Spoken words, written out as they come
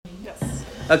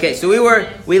Okay, so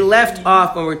we left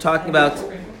off when we were talking about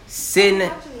sin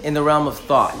in the realm of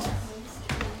thought.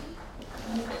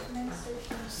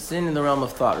 Sin in the realm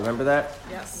of thought. Remember that?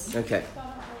 Yes. Okay.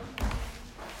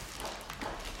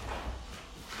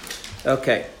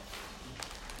 Okay.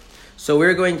 So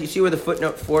we're going to see where the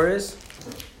footnote 4 is.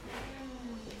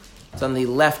 It's on the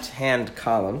left-hand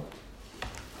column,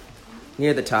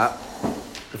 near the top.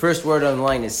 The first word on the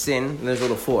line is sin, and there's a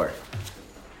little 4.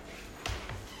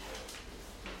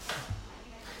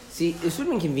 See, this would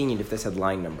have been convenient if this had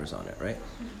line numbers on it, right?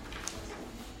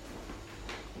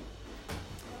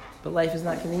 But life is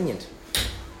not convenient.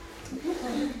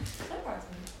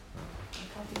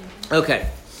 Okay.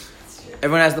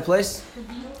 Everyone has the place?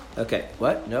 Okay.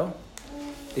 What? No?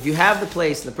 If you have the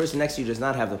place and the person next to you does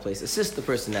not have the place, assist the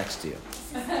person next to you.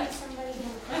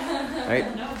 Right?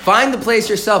 Find the place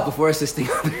yourself before assisting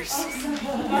others.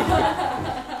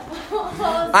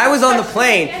 I was on the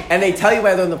plane, and they tell you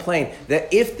while they're on the plane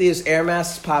that if these air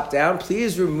masks pop down,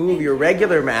 please remove your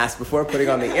regular mask before putting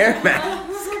on the air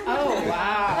mask. Oh,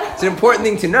 wow. It's an important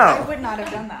thing to know. I would not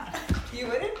have done that. You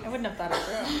wouldn't? I wouldn't have thought it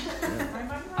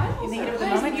through. You think at the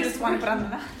moment you just want to put on the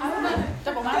mask.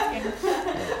 Double masking.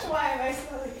 Why am I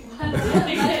so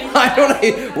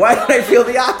Why don't I feel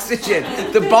the oxygen?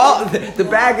 The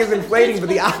bag is inflating, but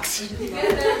the oxygen.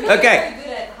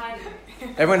 Okay.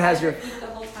 Everyone has your.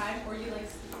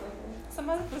 Some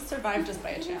of us survive just by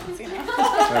a chance, you know.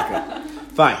 Okay.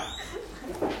 Fine.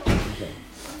 Okay.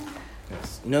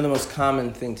 Yes. You know the most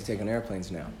common thing to take on airplanes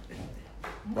now?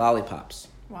 Lollipops.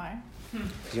 Why?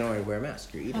 Because you don't want to wear a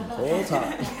mask. You're eating the whole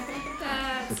time.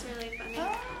 That's really funny.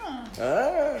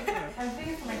 I'm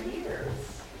thinking for my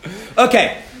ears.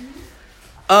 Okay.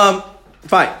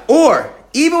 Fine. Or,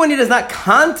 even when he does not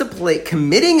contemplate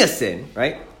committing a sin,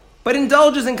 right? But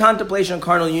indulges in contemplation of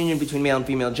carnal union between male and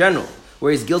female in general,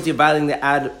 where he's guilty of violating the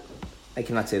I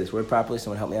cannot say this word properly.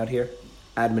 Someone help me out here.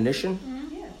 Admonition?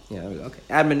 Mm-hmm. Yeah, there we go. Okay.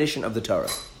 Admonition of the Torah.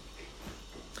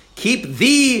 Keep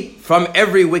thee from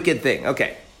every wicked thing.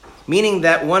 Okay. Meaning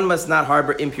that one must not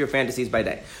harbor impure fantasies by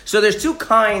day. So there's two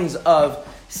kinds of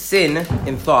sin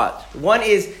in thought. One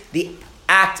is the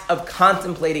act of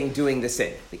contemplating doing the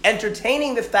sin. The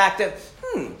entertaining the fact that,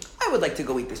 I would like to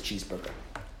go eat this cheeseburger.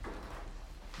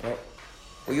 Right?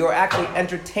 Well, you're actually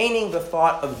entertaining the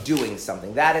thought of doing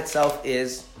something. That itself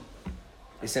is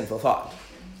a sinful thought.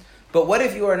 But what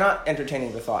if you are not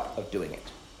entertaining the thought of doing it?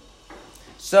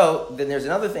 So then there's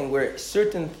another thing where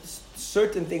certain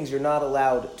things you're not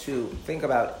allowed to think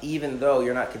about even though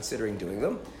you're not considering doing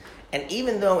them. And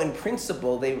even though in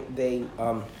principle they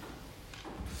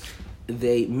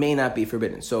may not be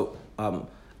forbidden. So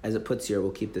as it puts here,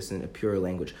 we'll keep this in a pure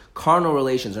language. Carnal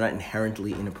relations are not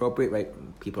inherently inappropriate, right?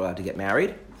 People are allowed to get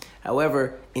married.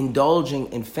 However,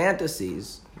 indulging in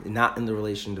fantasies, not in the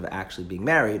relation of actually being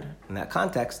married, in that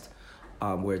context,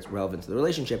 where it's relevant to the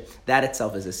relationship, that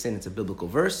itself is a sin. It's a biblical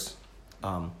verse.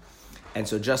 And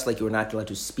so just like you are not allowed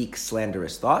to speak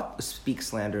slanderous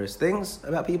things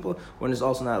about people, one is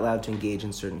also not allowed to engage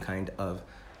in certain kind of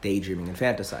daydreaming and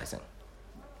fantasizing.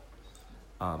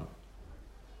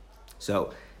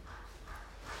 So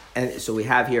we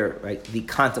have here, right, the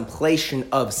contemplation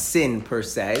of sin per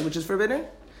se, which is forbidden,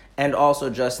 and also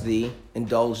just the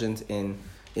indulgence in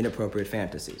inappropriate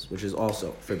fantasies, which is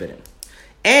also forbidden.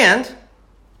 And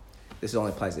this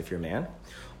only applies if you're a man.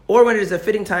 Or when it is a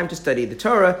fitting time to study the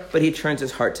Torah, but he turns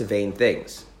his heart to vain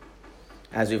things.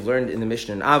 As we've learned in the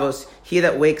Mishnah in Avos, he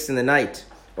that wakes in the night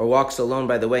or walks alone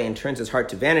by the way and turns his heart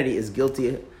to vanity is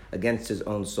guilty against his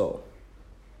own soul.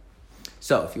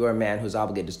 So, if you are a man who's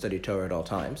obligated to study Torah at all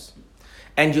times,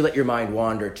 and you let your mind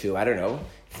wander to, I don't know,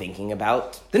 thinking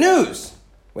about the news,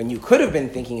 when you could have been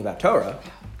thinking about Torah,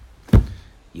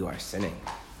 you are sinning.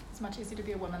 It's much easier to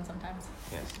be a woman sometimes.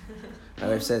 Yes. My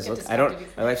wife says, "Look, I don't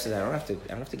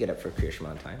have to get up for Kriya Shema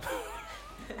on time."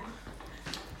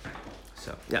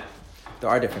 So, yeah,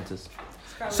 there are differences.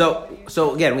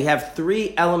 So again, we have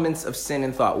three elements of sin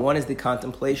in thought. One is the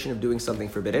contemplation of doing something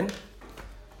forbidden.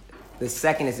 The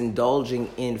second is indulging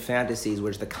in fantasies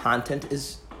which the content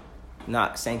is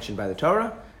not sanctioned by the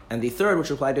Torah. And the third,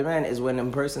 which applies to men, is when a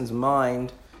person's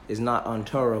mind is not on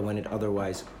Torah when it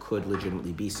otherwise could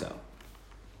legitimately be so.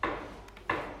 All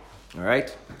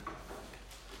right?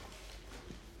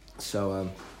 So,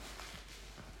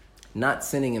 not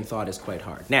sinning in thought is quite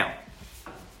hard. Now,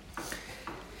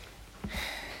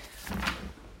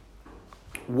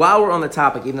 while we're on the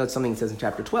topic, even though it's something it says in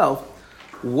chapter 12,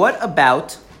 what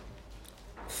about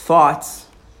thoughts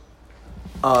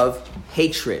of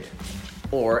hatred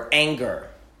or anger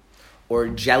or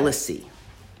jealousy?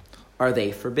 Are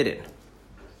they forbidden?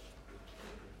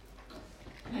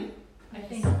 I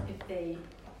think if they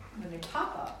when they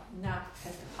pop up, not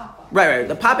as the pop up. Right.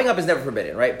 The popping up is never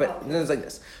forbidden, right? But it's like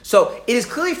this. So it is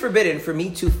clearly forbidden for me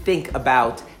to think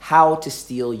about how to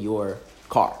steal your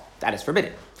car. That is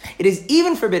forbidden. It is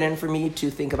even forbidden for me to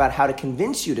think about how to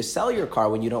convince you to sell your car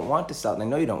when you don't want to sell it, and I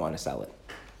know you don't want to sell it.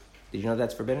 Did you know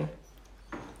that's forbidden?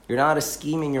 You're not a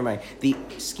scheme in your mind. The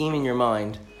scheme in your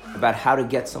mind about how to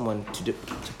get someone to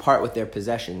part with their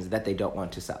possessions that they don't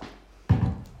want to sell.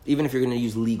 Even if you're going to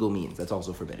use legal means, that's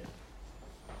also forbidden.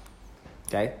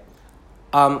 Okay?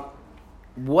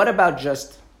 What about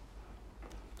just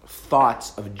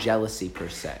thoughts of jealousy per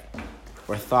se?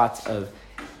 Or thoughts of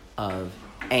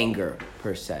anger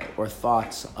per se? Or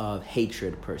thoughts of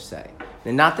hatred per se?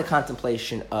 And not the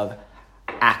contemplation of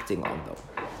acting on them.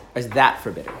 Is that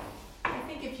forbidden? I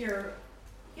think if you're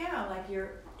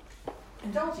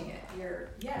indulging it,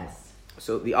 yes.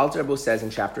 So the Alter Rebbe says in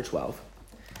chapter 12,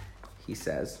 he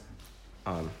says,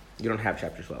 you don't have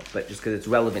chapter 12, but just because it's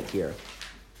relevant here,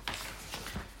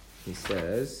 he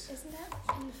says... Isn't that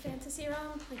in the fantasy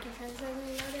realm? Like you're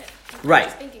fantasizing about it? Like Right. You're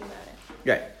just thinking about it.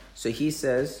 Right. So he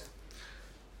says,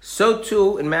 so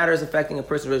too in matters affecting a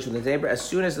person's relationship with his neighbor, as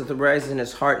soon as there arises in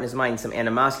his heart and his mind some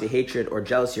animosity, hatred, or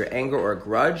jealousy, or anger, or a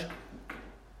grudge,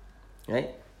 right?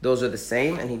 Those are the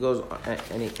same, and he goes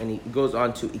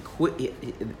on to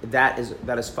that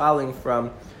is following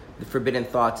from the forbidden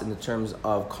thoughts in the terms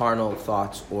of carnal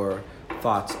thoughts or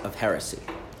thoughts of heresy.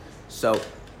 So,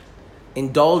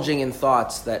 indulging in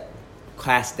thoughts that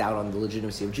cast doubt on the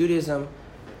legitimacy of Judaism,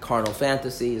 carnal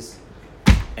fantasies,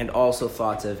 and also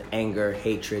thoughts of anger,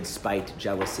 hatred, spite,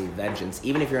 jealousy, vengeance.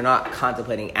 Even if you're not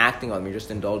contemplating acting on them, you're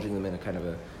just indulging them in a kind of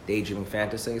a daydreaming,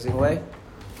 fantasizing way,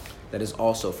 that is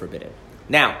also forbidden.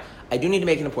 Now, I do need to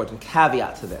make an important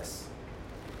caveat to this,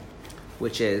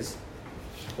 which is,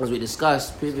 as we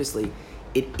discussed previously,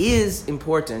 it is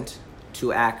important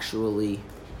to actually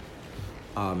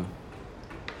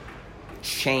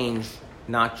change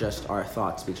not just our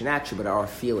thought, speech, and action, but our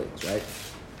feelings, right?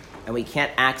 And we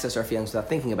can't access our feelings without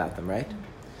thinking about them, right?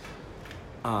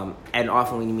 And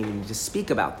often we need to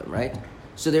speak about them, right?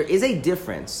 So there is a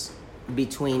difference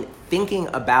between thinking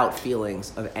about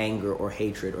feelings of anger or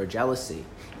hatred or jealousy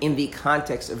in the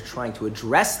context of trying to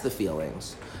address the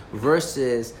feelings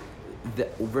versus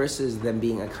them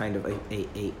being a kind of a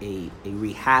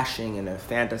rehashing and a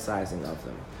fantasizing of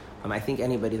them. I think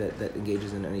anybody that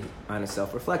engages in any honest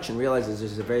self-reflection realizes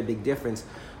there's a very big difference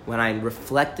when I'm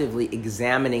reflectively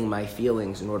examining my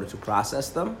feelings in order to process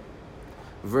them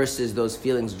versus those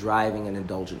feelings driving an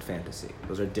indulgent fantasy.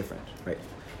 Those are different, right?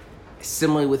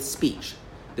 Similarly with speech.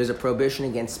 There's a prohibition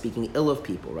against speaking ill of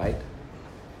people, right?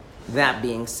 That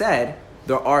being said,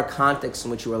 there are contexts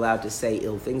in which you're allowed to say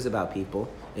ill things about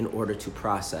people in order to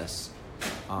process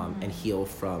and heal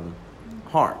from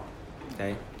harm,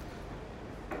 okay?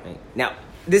 Right. Now,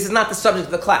 this is not the subject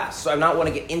of the class, so I not want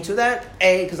to get into that.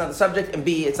 A, because it's not the subject, and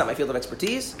B, it's not my field of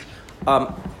expertise.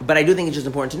 But I do think it's just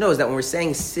important to know is that when we're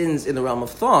saying sins in the realm of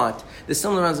thought, the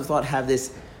similar realms of thought have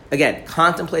this, again,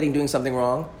 contemplating doing something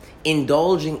wrong,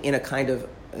 indulging in a kind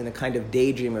of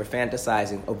daydream or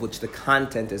fantasizing of which the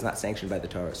content is not sanctioned by the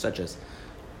Torah, such as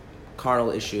carnal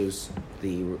issues,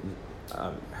 the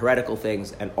heretical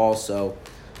things, and also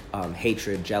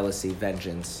hatred, jealousy,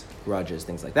 vengeance, grudges,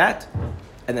 things like that.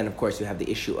 And then, of course, you have the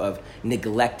issue of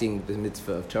neglecting the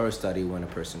mitzvah of Torah study when a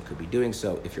person could be doing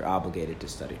so if you're obligated to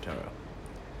study Torah.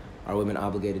 Are women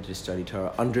obligated to study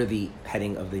Torah under the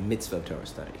heading of the mitzvah of Torah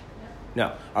study?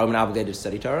 No. Are women obligated to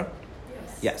study Torah?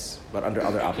 Yes, but under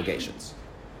other obligations.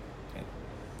 Okay.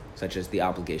 Such as the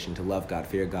obligation to love God,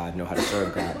 fear God, know how to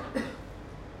serve God,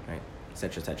 right? Et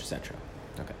cetera, et cetera, et cetera.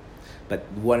 Okay. But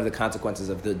one of the consequences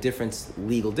of the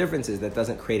legal difference is that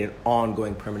doesn't create an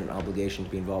ongoing permanent obligation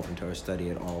to be involved in Torah study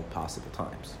at all possible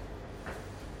times.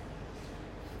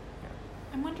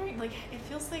 I'm wondering, it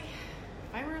feels like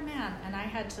if I were a man and I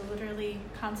had to literally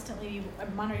constantly be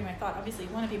monitoring my thought, obviously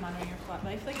you want to be monitoring your thought,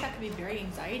 but I feel like that could be very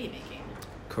anxiety-making.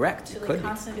 Correct. To could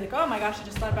constantly be oh my gosh, I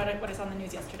just thought about it, what I saw on the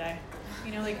news yesterday.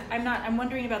 I'm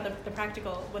wondering about the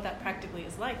practical, what that practically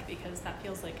is like, because that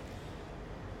feels like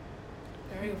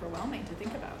very overwhelming to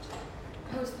think about.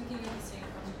 I was thinking of the same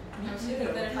question. I was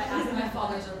thinking that if I asked my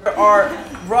fathers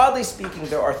broadly speaking,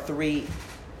 there are three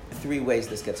ways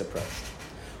this gets approached.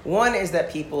 One is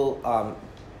that people,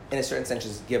 in a certain sense,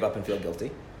 just give up and feel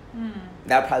guilty.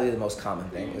 That would probably be the most common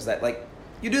thing, is that,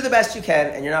 you do the best you can,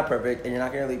 and you're not perfect, and you're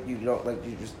not going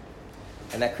to,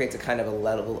 and that creates a kind of a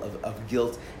level of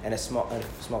guilt and a small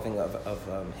thing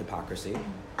of hypocrisy,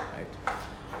 right?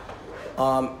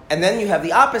 And then you have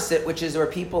the opposite, which is where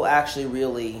people actually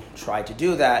really try to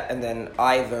do that, and then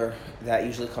either that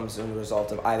usually comes as a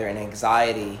result of either an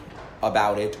anxiety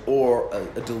about it or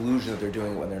a delusion that they're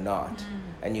doing it when they're not.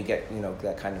 And you get,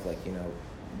 that kind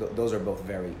of those are both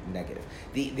very negative.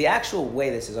 The actual way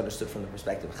this is understood from the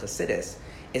perspective of Chassidus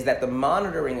is that the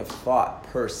monitoring of thought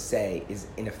per se is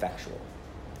ineffectual.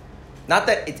 Not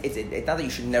that it's not that you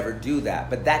should never do that,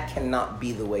 but that cannot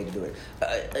be the way to do it.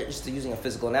 Just using a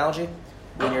physical analogy,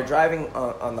 when you're driving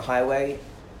on the highway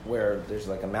where there's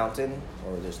like a mountain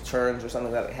or there's turns or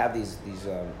something like that, have these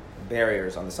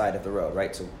barriers on the side of the road,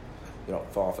 right? So you don't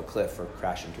fall off a cliff or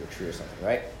crash into a tree or something,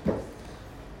 right?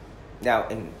 Now,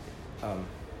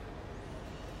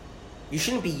 you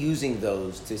shouldn't be using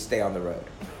those to stay on the road,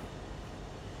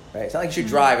 right? It's not like you should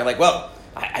drive and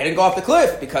I didn't go off the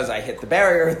cliff because I hit the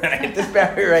barrier and then I hit this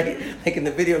barrier, right? Like in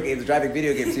the video games, driving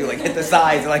video games, you hit the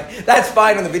sides and that's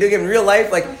fine on the video game. In real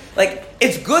life,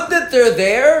 it's good that they're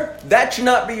there. That should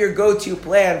not be your go-to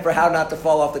plan for how not to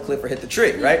fall off the cliff or hit the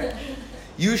tree, right?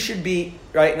 You should be,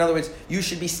 right? In other words, you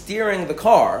should be steering the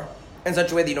car in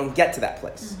such a way that you don't get to that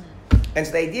place. And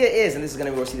so the idea is, and this is going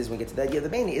to be, we'll see this when we get to the idea of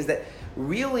the Beinoni, is that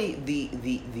really the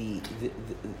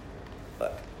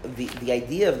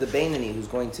idea of the Beinoni who's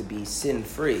going to be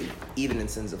sin-free, even in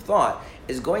sins of thought,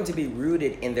 is going to be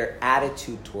rooted in their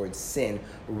attitude towards sin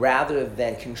rather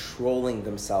than controlling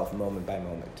themselves moment by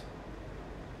moment.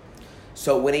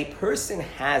 So when a person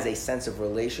has a sense of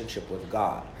relationship with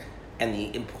God and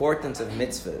the importance of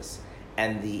mitzvahs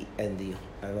and the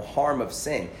harm of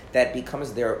sin, that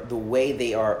becomes the way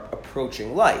they are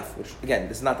approaching life, which, again,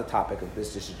 this is not the topic of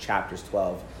this, just chapters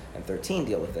 12 and 13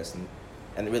 deal with this,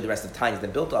 and really the rest of Tanya is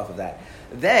then built off of that.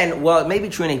 Then, while it may be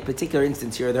true in a particular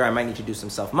instance here or there, I might need to do some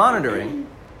self-monitoring,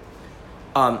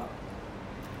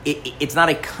 it's not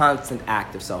a constant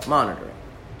act of self-monitoring.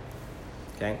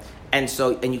 Okay? And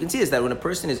you can see this, that when a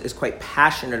person is quite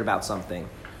passionate about something,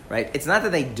 right, it's not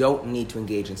that they don't need to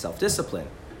engage in self-discipline,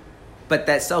 but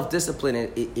that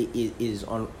self-discipline is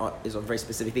on very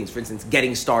specific things. For instance,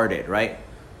 getting started, right?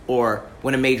 Or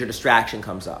when a major distraction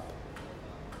comes up.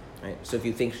 Right? So if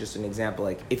you think, just an example,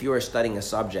 like if you are studying a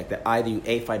subject that either you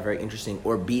A, find very interesting,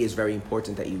 or B, is very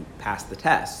important that you pass the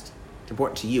test. It's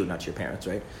important to you, not to your parents,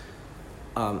 right?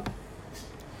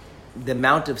 The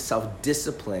amount of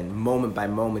self-discipline, moment by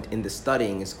moment, in the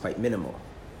studying is quite minimal.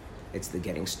 It's the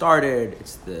getting started,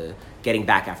 it's the getting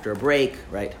back after a break,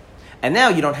 right? And now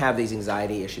you don't have these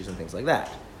anxiety issues and things like that.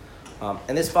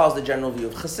 And this follows the general view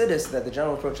of Chassidus, that the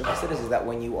general approach of Chassidus is that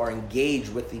when you are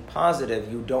engaged with the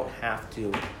positive, you don't have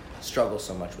to struggle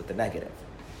so much with the negative.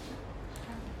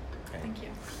 Okay. Thank you.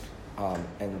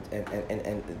 And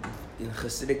in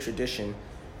Chassidic tradition,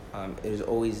 they've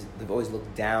always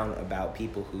looked down about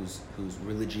people whose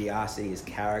religiosity is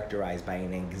characterized by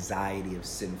an anxiety of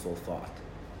sinful thought.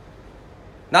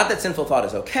 Not that sinful thought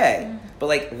is okay,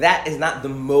 but that is not the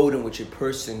mode in which a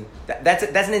person. That's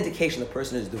an indication the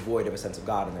person is devoid of a sense of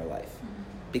God in their life,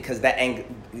 because a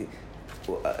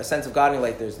sense of God in your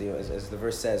life, there's as the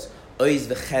verse says,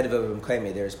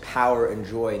 there's power and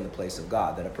joy in the place of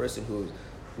God. That a person who's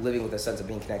living with a sense of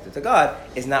being connected to God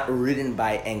is not ridden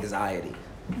by anxiety.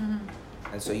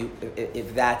 And so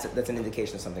if that's an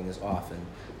indication that something is off, and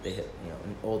they hit,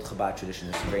 in old Chabad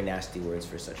tradition, there's some very nasty words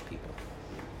for such people,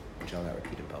 which I'll not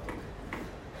repeat in public.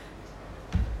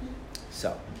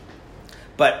 So,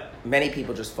 but many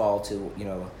people just fall to,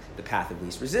 the path of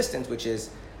least resistance, which is,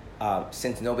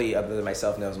 since nobody other than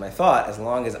myself knows my thought, as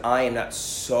long as I am not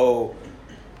so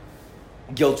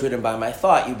guilt-ridden by my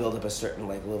thought, you build up a certain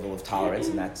level of tolerance,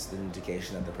 and that's the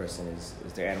indication that the person is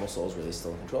their animal soul is really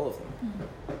still in control of them,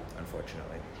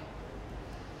 unfortunately.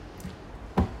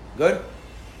 Good?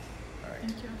 All right.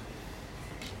 Thank you.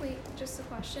 Wait, just a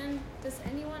question. Does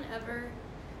anyone ever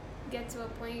get to a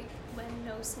point when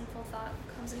no sinful thought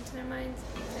comes into their mind?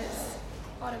 Because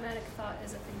automatic thought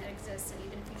is a thing that exists, and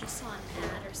even if you just saw an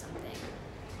ad or something,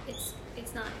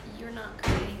 it's not, you're not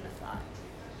creating the thought.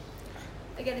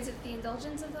 Again, is it the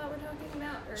indulgence of thought we're talking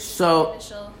about, or so the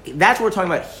initial? That's what we're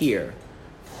talking about here.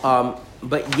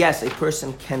 But yes, a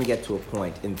person can get to a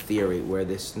point in theory where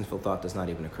this sinful thought does not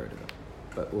even occur to them.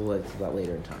 But we'll get to that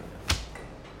later in time.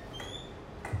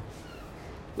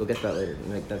 We'll get to that later.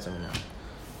 That's something now.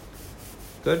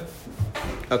 Good?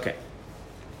 Okay.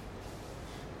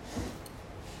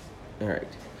 All right.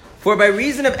 For by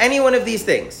reason of any one of these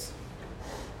things,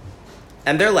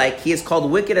 and they're he is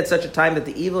called wicked at such a time that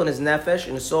the evil in his nefesh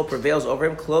and his soul prevails over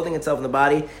him, clothing itself in the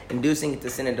body, inducing it to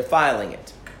sin and defiling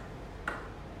it.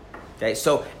 Okay,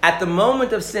 so at the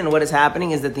moment of sin, what is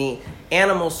happening is that the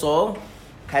animal soul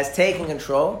has taken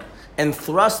control and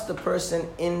thrust the person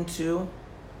into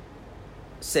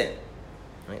sin.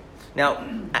 Right? Now,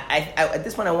 I at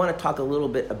this point, I want to talk a little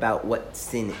bit about what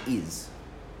sin is.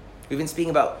 We've been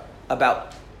speaking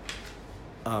about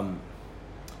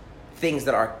things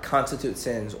that are constitute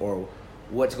sins or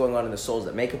what's going on in the souls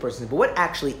that make a person sin, but what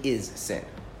actually is sin?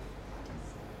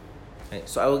 Okay,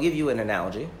 so I will give you an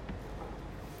analogy.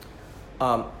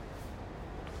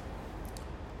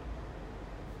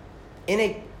 In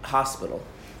a hospital,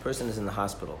 a person is in the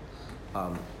hospital.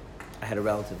 I had a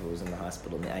relative who was in the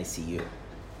hospital in the ICU,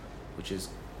 which is,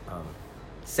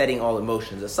 setting all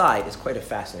emotions aside, is quite a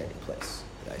fascinating place,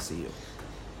 the ICU.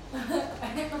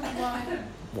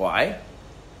 Why?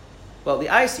 Well, the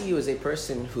ICU is a place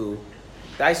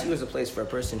for a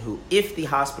person who, if the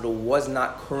hospital was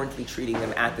not currently treating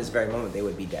them at this very moment, they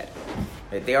would be dead.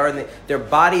 Right? Their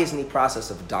body is in the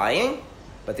process of dying,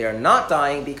 but they are not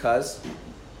dying because,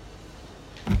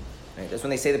 right? That's when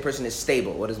they say the person is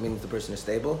stable. What does it mean that the person is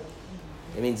stable?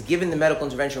 It means given the medical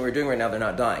intervention we're doing right now, they're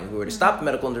not dying. If we were to stop the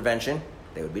medical intervention,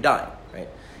 they would be dying, right?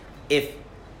 If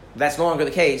that's no longer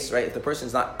the case, right? If the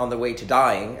person's not on their way to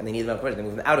dying and they need medical intervention,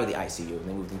 they move them out of the ICU and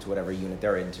they move them to whatever unit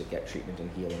they're in to get treatment and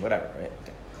healing, whatever, right?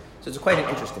 Okay. So it's quite an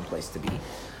interesting place to be.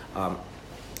 So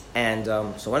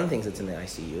one of the things that's in the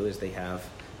ICU is they have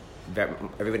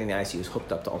everybody in the ICU is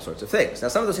hooked up to all sorts of things. Now,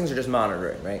 some of those things are just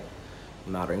monitoring, right?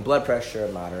 Monitoring blood pressure,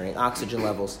 monitoring oxygen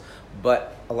levels,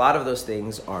 but a lot of those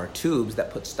things are tubes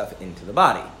that put stuff into the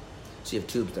body. So you have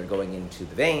tubes that are going into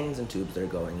the veins and tubes that are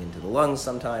going into the lungs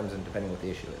sometimes, and depending what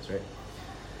the issue is, right?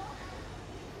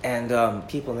 And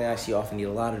people in the ICU often need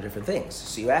a lot of different things.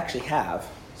 So you actually have,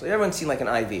 so everyone's seen like an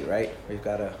IV, right? Where you've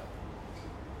got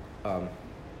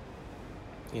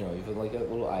you've got like a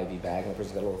little IV bag and the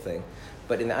person's got a little thing.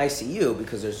 But in the ICU,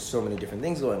 because there's so many different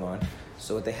things going on,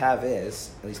 so what they have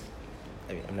is, at least,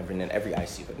 I mean, I've never been in every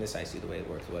ICU, but in this ICU, the way it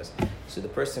worked was, so the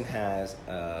person has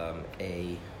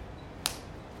IV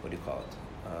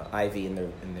in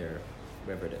their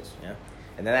whatever it is, yeah,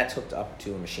 and then that's hooked up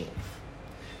to a machine.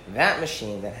 That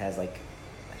machine that has like,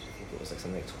 I think it was like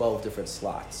something like 12 different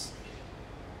slots,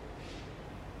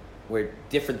 where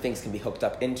different things can be hooked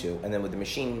up into, and then with the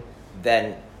machine,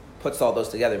 then puts all those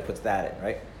together and puts that in,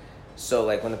 right? So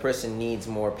like when the person needs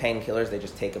more painkillers, they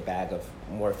just take a bag of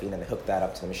morphine and they hook that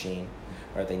up to the machine.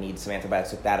 Or if they need some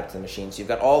antibiotics, hook that up to the machine. So you've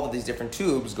got all of these different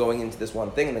tubes going into this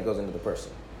one thing and that goes into the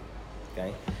person.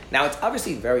 Okay. Now it's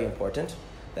obviously very important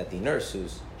that the nurse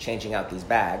who's changing out these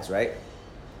bags, right,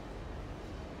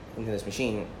 into this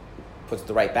machine, puts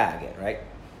the right bag in, right?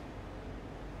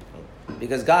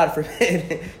 Because God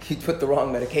forbid you put the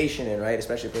wrong medication in, right?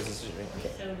 Especially if it's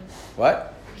okay. Soda.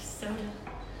 What? Or soda.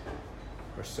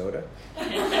 Or soda?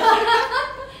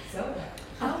 Soda.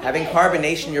 Having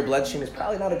carbonation in your bloodstream is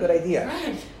probably not a good idea.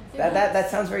 Right. That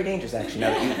sounds very dangerous, actually.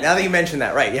 Now that you mention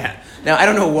that, right? Yeah. Now I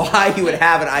don't know why you would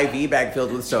have an IV bag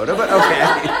filled with soda, but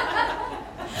okay.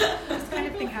 This kind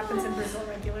of thing happens in Brazil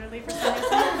regularly for some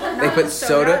reason. They put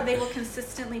soda? They will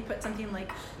consistently put something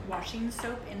like washing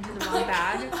soap into the wrong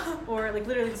bag, or like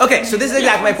literally. Okay, so this is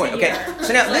exactly my point. Okay,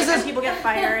 so now this is people get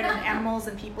fired and animals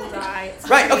and people die. It's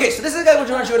right. Okay, so this is exactly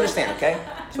what I want you to understand. Okay,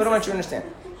 so what I want you to understand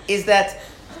is that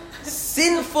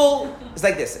sinful is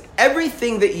like this: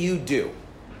 everything that you do,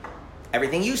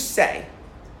 everything you say,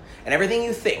 and everything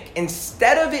you think,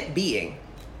 instead of you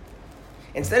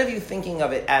thinking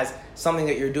of it as something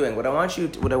that you're doing, what I want you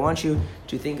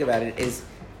to think about it is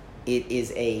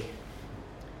a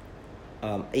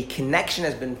connection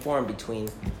has been formed between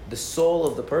the soul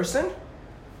of the person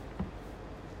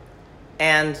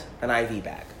and an IV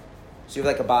bag. So you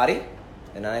have like a body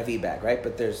and an IV bag, right?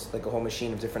 But there's like a whole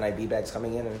machine of different IV bags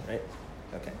coming in, right?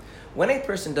 Okay. When a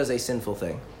person does a sinful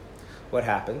thing, what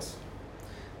happens?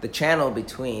 The channel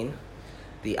between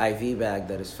the IV bag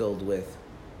that is filled with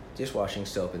dishwashing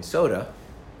soap and soda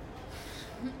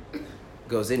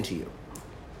goes into you.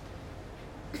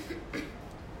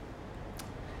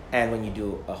 And when you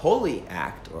do a holy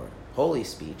act or holy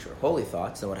speech or holy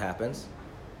thoughts, then what happens?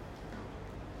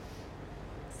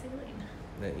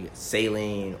 Then you get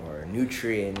saline or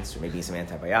nutrients or maybe some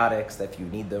antibiotics if you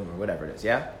need them or whatever it is,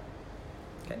 yeah?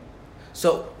 Okay.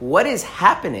 So what is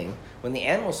happening when the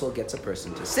animal soul gets a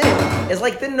person to sin is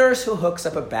like the nurse who hooks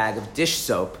up a bag of dish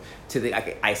soap to the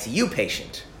ICU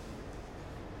patient.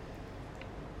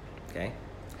 Okay?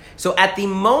 So at the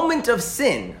moment of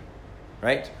sin,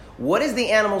 right, what is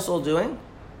the animal soul doing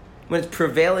when it's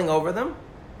prevailing over them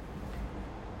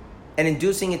and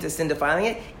inducing it to sin, defiling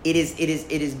it? It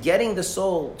is getting the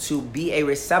soul to be a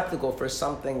receptacle for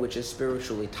something which is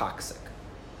spiritually toxic.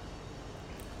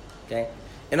 Okay?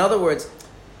 In other words,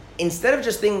 instead of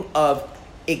just thinking of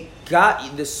it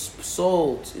got the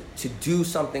soul to do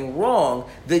something wrong,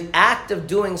 the act of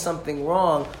doing something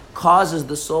wrong causes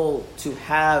the soul to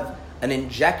have an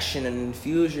injection, an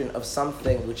infusion of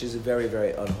something which is very,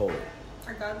 very unholy.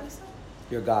 Our godly soul?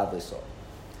 Your godly soul.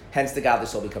 Hence, the godly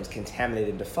soul becomes contaminated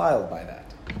and defiled by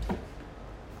that.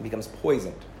 It becomes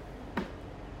poisoned.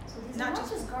 So these are not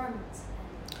just garments.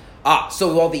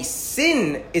 So while the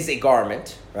sin is a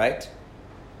garment, right?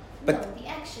 But no, the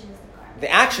action is the garment.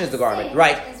 The action is the garment, Sin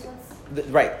right? is what's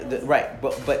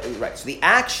Right. So the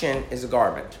action is a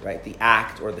garment, right? The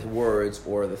act or the words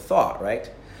or the thought, right?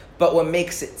 But what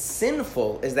makes it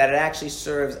sinful is that it actually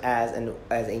serves as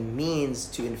a means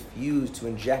to infuse, to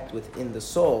inject within the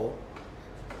soul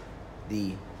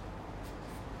the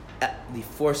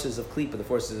forces of klipa, the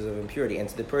forces of impurity, and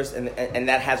to the person, and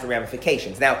that has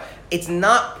ramifications. Now, it's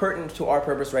not pertinent to our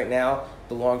purpose right now.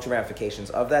 The long-term ramifications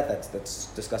of that's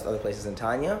discussed other places in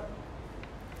Tanya.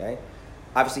 Okay,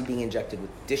 obviously, being injected with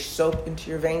dish soap into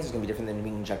your veins is going to be different than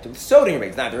being injected with soda in your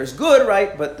veins. Neither is good,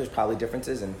 right? But there's probably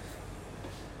differences, and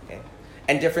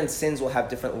different sins will have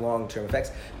different long-term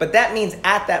effects. But that means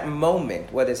at that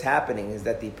moment, what is happening is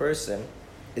that the person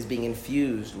is being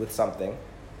infused with something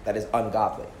that is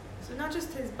ungodly. So not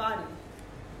just his body.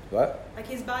 What? Like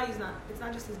his body's not. It's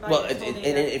not just his body.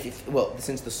 Well,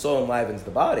 since the soul enlivens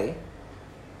the body,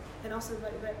 and also the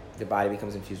body, right? The body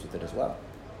becomes infused with it as well.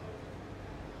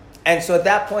 And so at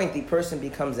that point, the person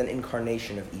becomes an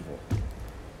incarnation of evil.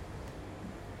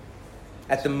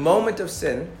 At the moment of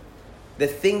sin, the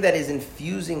thing that is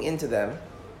infusing into them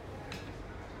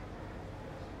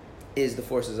is the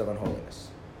forces of unholiness.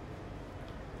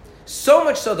 So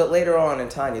much so that later on in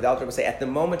Tanya, the Alter will say, at the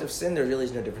moment of sin, there really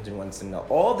is no difference in one sin and another.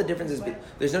 All the differences,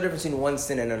 there's no difference in one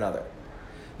sin and another.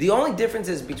 The only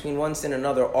differences between one sin and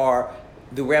another are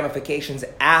the ramifications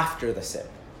after the sin.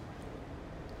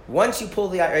 Once you pull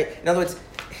the eye, right? In other words,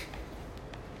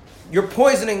 you're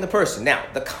poisoning the person. Now,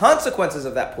 the consequences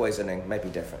of that poisoning might be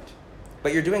different,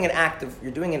 but you're doing an act of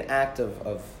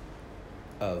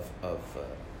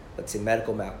let's say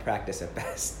medical malpractice at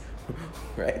best,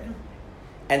 right?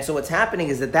 And so what's happening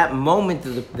is at that moment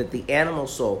that the animal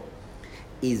soul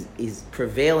is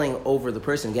prevailing over the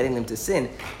person, getting them to sin,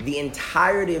 the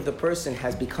entirety of the person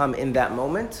has become in that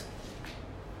moment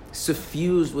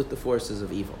suffused with the forces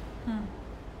of evil.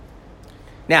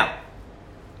 Now,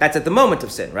 that's at the moment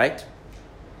of sin, right?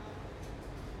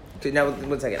 Okay, now,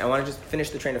 1 second. I want to just finish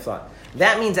the train of thought.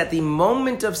 That means at the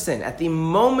moment of sin,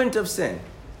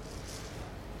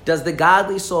 does the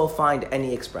godly soul find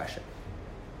any expression?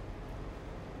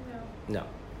 No.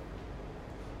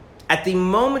 At the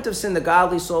moment of sin, the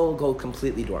godly soul will go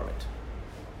completely dormant.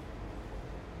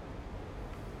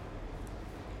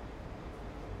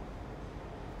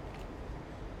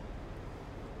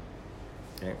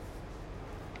 Okay.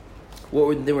 What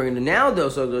we're going to now do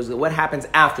is what happens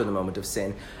after the moment of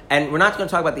sin. And we're not going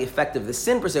to talk about the effect of the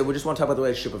sin per se, we just want to talk about the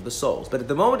relationship of the souls. But at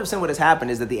the moment of sin, what has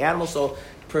happened is that the animal soul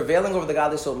prevailing over the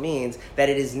godly soul means that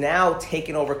it is now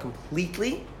taken over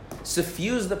completely,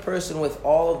 suffuse the person with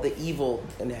all of the evil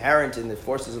inherent in the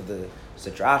forces of the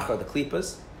sitrach or the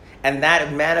klipas, and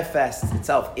that manifests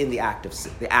itself in the act of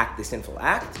sin, the sinful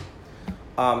act.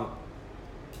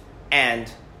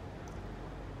 And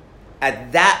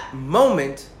at that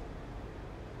moment,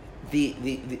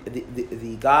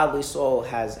 the godly soul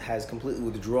has completely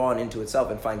withdrawn into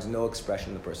itself and finds no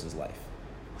expression in the person's life.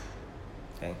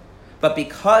 Okay, but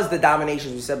because the domination,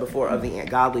 as we said before, of the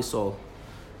godly soul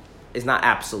is not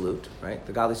absolute, right?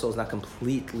 The godly soul is not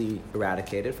completely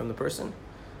eradicated from the person,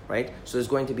 right? So there's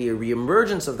going to be a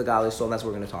reemergence of the godly soul, and that's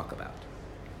what we're going to talk about.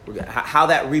 How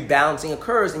that rebalancing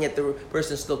occurs, and yet the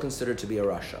person is still considered to be a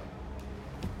rasha,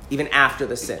 even after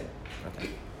the sin. Okay.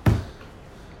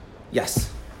 Yes?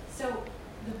 So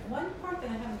the one part that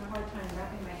I'm having a hard time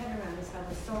wrapping my head around is how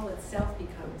the soul itself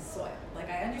becomes soiled. Like,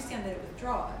 I understand that it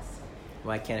withdraws.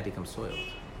 Why can't it become soiled?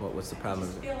 What's the problem?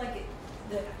 I just feel like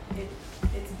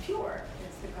it's pure.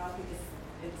 It's the godly.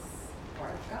 It's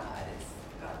part of God. It's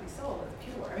the godly soul. It's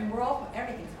pure. I mean,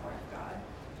 everything's part of God,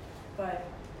 but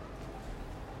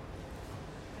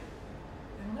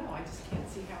I don't know. I just can't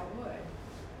see how it would.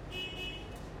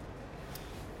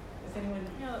 Does anyone?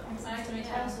 Yeah, that makes sense to me too.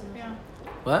 Yeah.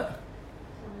 What?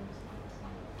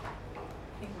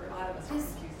 I think a lot of us are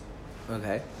confused.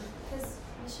 Okay. Because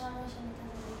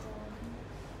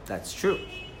That's true.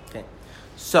 Okay.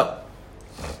 So,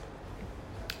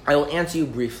 I will answer you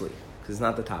briefly, because it's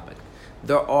not the topic.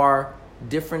 There are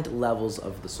different levels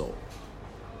of the soul.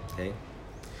 Okay?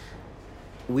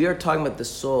 We are talking about the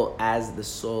soul as the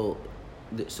soul.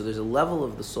 So there's a level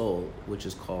of the soul which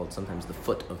is called sometimes the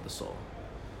foot of the soul.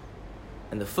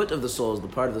 And the foot of the soul is the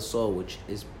part of the soul which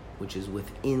is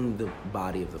within the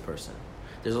body of the person.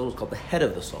 There's also what's called the head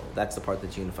of the soul. That's the part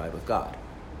that's unified with God.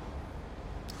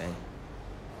 Okay?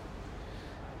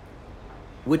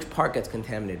 Which part gets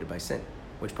contaminated by sin?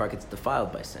 Which part gets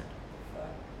defiled by sin?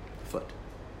 The foot.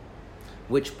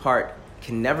 which part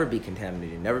can never be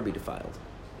contaminated, never be defiled.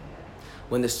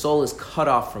 When the soul is cut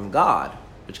off from God,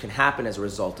 which can happen as a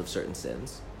result of certain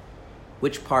sins,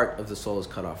 which part of the soul is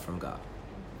cut off from God?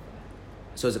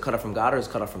 So is it cut off from God or is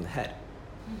it cut off from the head?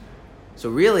 So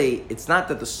really, it's not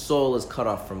that the soul is cut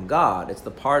off from God, it's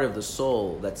the part of the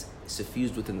soul that's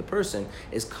suffused within the person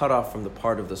is cut off from the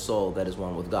part of the soul that is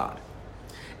one with God.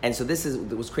 And so this is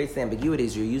what creates the ambiguity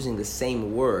is you're using the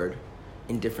same word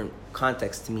in different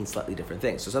contexts to mean slightly different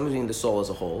things. So sometimes we mean the soul as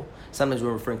a whole, sometimes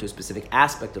we're referring to a specific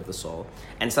aspect of the soul,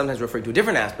 and sometimes we're referring to a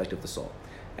different aspect of the soul.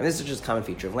 And this is just a common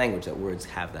feature of language, that words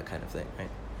have that kind of thing, right?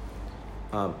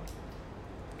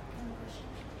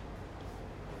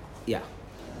 Yeah.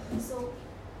 So,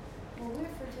 what we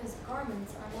refer to as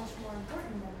garments are much more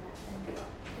important than that, then,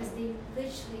 because they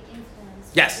literally influence.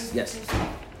 Yes.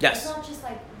 It's not just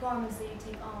like garments that you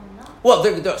take on and off. Well,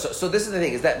 so this is the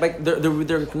thing, is that like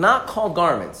they're not called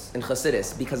garments in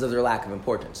Chassidus because of their lack of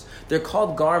importance. They're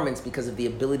called garments because of the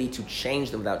ability to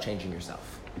change them without changing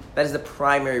yourself. That is the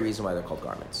primary reason why they're called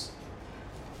garments.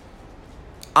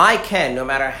 I can, no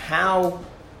matter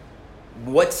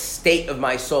what state of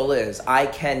my soul is, I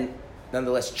can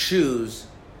nonetheless choose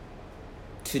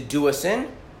to do a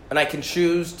sin, and I can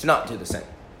choose to not do the sin.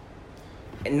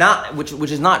 And which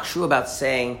is not true about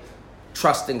saying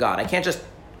trust in God. I can't just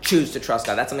choose to trust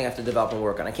God. That's something I have to develop and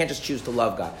work on. I can't just choose to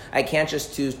love God. I can't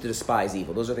just choose to despise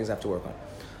evil. Those are things I have to work on.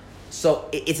 So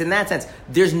it's in that sense.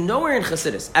 There's nowhere in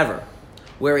Chassidus ever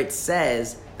where it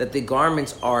says that the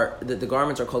garments are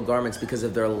called garments because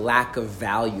of their lack of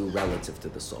value relative to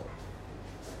the soul.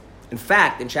 In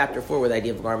fact, in chapter 4, where the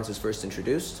idea of garments is first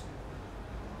introduced,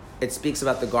 it speaks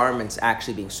about the garments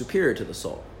actually being superior to the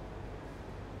soul.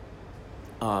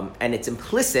 And it's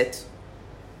implicit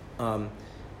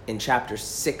in chapter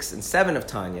 6 and 7 of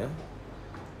Tanya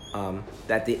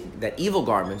that evil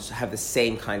garments have the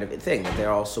same kind of thing, that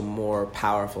they're also more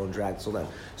powerful and drag the soul down.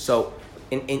 So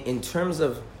in terms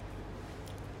of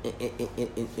the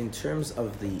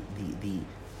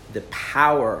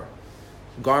power,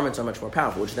 garments are much more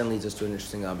powerful, which then leads us to an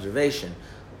interesting observation.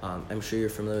 I'm sure you're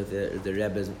familiar with the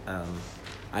Rebbe's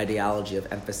ideology of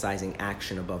emphasizing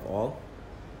action above all.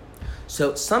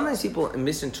 So sometimes people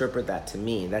misinterpret that to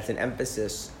mean that's an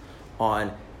emphasis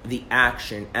on the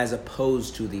action as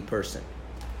opposed to the person.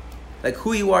 Like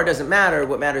who you are doesn't matter,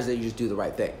 what matters is that you just do the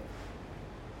right thing.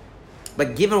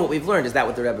 But given what we've learned, is that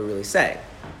what the Rebbe really saying?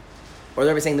 Or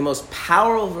the Rebbe saying the most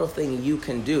powerful thing you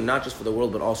can do, not just for the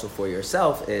world but also for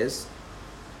yourself, is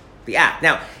the act.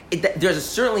 Now, there's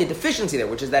certainly a deficiency there,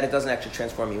 which is that it doesn't actually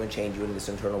transform you and change you in this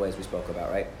internal ways we spoke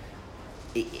about, right?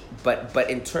 But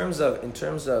in terms of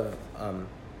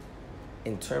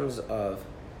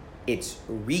its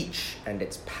reach and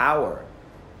its power,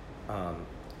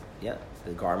 the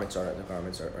garments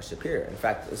are superior. In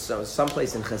fact, so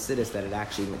someplace in Chassidus that it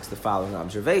actually makes the following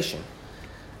observation,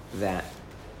 that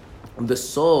the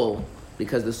soul,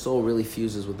 because the soul really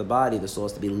fuses with the body, the soul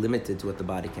has to be limited to what the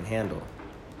body can handle.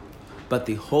 But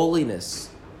the holiness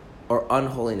or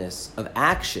unholiness of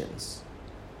actions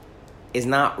is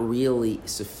not really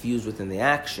suffused within the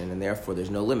action, and therefore there's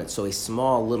no limit. So a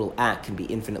small little act can be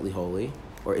infinitely holy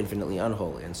or infinitely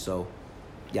unholy. And so,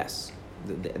 yes,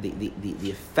 the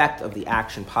effect of the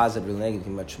action, positive or negative,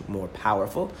 can be much more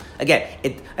powerful. Again,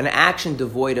 an action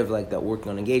devoid of like that working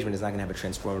on engagement is not going to have a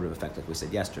transformative effect, like we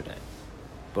said yesterday,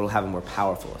 but it'll have a more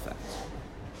powerful effect.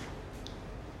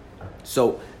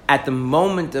 So at the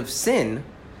moment of sin,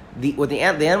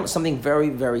 something very,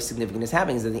 very significant is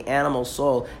happening, is that the animal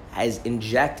soul is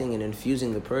injecting and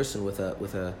infusing the person with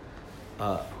a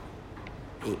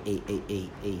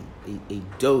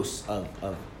dose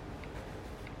of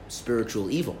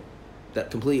spiritual evil that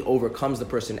completely overcomes the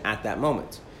person at that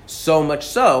moment. So much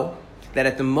so that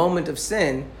at the moment of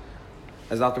sin,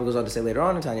 as Dr. goes on to say later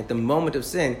on in Tanya, at the moment of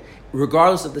sin,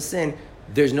 regardless of the sin,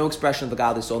 there's no expression of the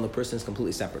godly soul, and the person is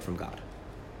completely separate from God.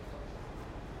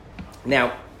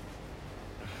 Now,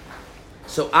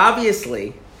 so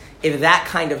obviously, if that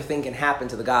kind of thing can happen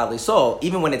to the godly soul,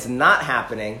 even when it's not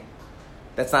happening,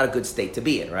 that's not a good state to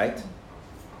be in, right?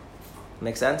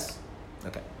 Make sense?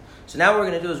 Okay. So now what we're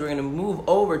going to do is we're going to move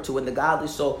over to when the godly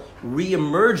soul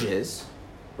reemerges,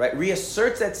 right?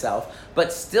 Reasserts itself,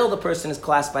 but still the person is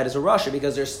classified as a rasha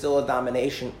because there's still a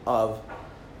domination of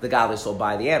the godly soul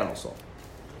by the animal soul.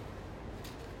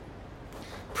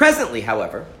 Presently,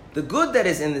 however, the good that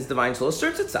is in this divine soul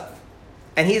asserts itself.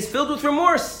 And he is filled with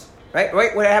remorse, right?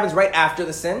 What happens right after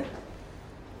the sin?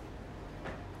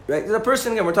 Right? The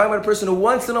person, again, we're talking about a person who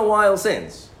once in a while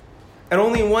sins. And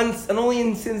only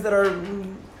in sins that are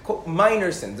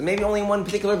minor sins. And maybe only in one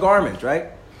particular garment, right?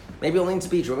 Maybe only in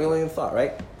speech, or maybe only in thought,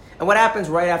 right? And what happens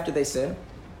right after they sin?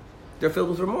 They're filled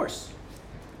with remorse.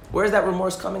 Where is that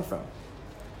remorse coming from?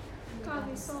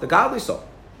 Godly soul. The godly soul.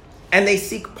 And they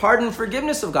seek pardon and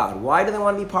forgiveness of God. Why do they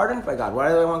want to be pardoned by God? Why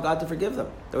do they want God to forgive them?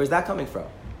 Where is that coming from?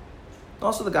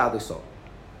 Also the godly soul.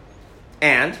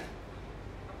 And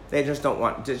they just don't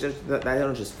want, they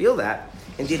don't just feel that.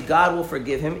 Indeed, God will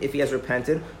forgive him if he has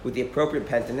repented with the appropriate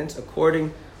penitence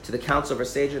according to the counsel of our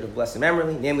sages of blessed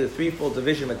memory, namely the threefold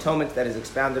division of atonement that is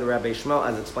expounded in Rabbi Shmuel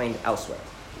as explained elsewhere.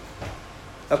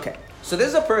 Okay, so this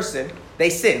is a person,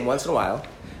 they sin once in a while.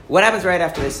 What happens right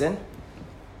after they sin?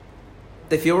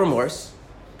 They feel remorse.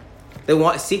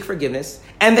 They seek forgiveness.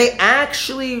 And they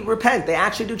actually repent. They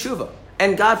actually do tshuva.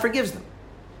 And God forgives them.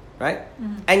 Right?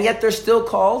 Mm-hmm. And yet they're still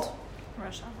called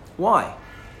Russia. Why?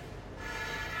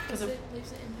 Because it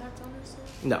leaves an impact on their soul?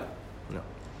 No.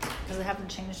 Because they haven't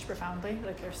changed profoundly?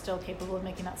 Like they're still capable of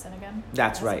making that sin again?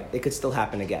 That's right. It could still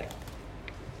happen again.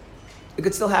 It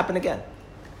could still happen again.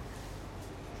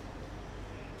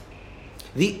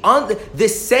 The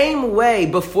same way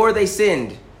before they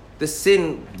sinned, the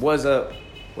sin was a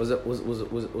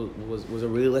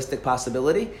realistic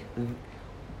possibility.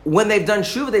 When they've done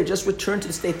tshuva, they've just returned to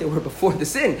the state they were before the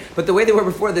sin. But the way they were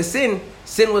before the sin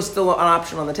was still an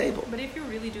option on the table. But if you're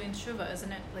really doing tshuva,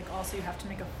 isn't it like also you have to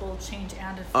make a full change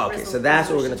and a okay, so that's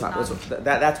what we're going to talk about.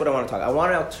 That's what I want to talk about. I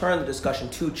want to now turn the discussion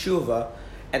to tshuva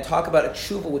and talk about a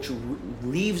tshuva which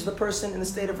leaves the person in the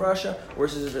state of Rasha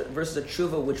versus a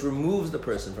tshuva which removes the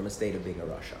person from a state of being a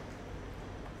Rasha.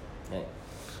 Okay.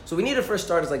 So we need to first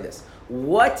start is like this.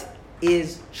 What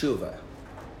is tshuva?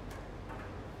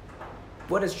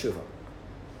 What is tshuva?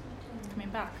 Coming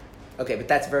back. Okay, but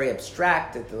that's very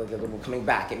abstract. Coming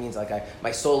back. It means like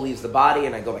my soul leaves the body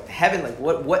and I go back to heaven. Like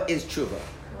what is tshuva?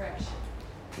 Correction.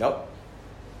 Nope.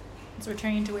 It's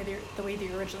returning to the way that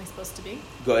you're originally supposed to be.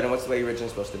 Good. And what's the way you're originally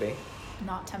supposed to be?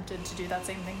 Not tempted to do that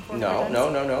same thing for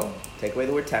No. Take away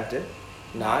the word tempted.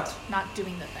 Not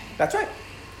doing the thing. That's right.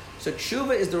 So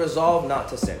tshuva is the resolve not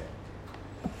to sin.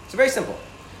 It's very simple.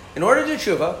 In order to do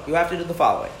tshuva, you have to do the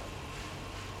following.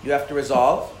 You have to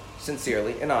resolve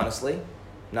sincerely and honestly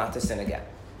not to sin again.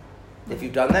 If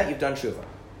you've done that, you've done tshuva.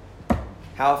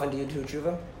 How often do you do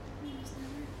tshuva? Almost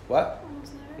never. What?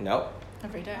 Almost never. No.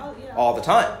 Every day. Oh, yeah. All the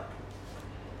time.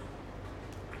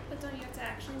 But don't you have to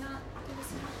actually not do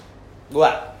this now?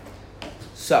 Well,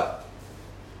 so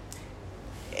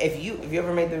if you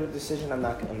ever made the decision, I'm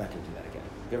not going to do that again.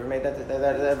 You ever made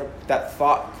that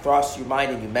thought crossed your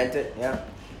mind and you meant it, yeah?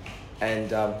 And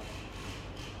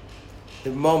the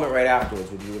moment right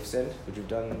afterwards, would you have sinned? Would you have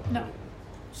done? No.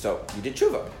 So you did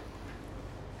tshuva.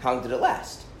 How long did it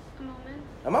last? A moment.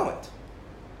 A moment.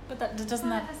 But doesn't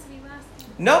Well, that... it has to be lasting.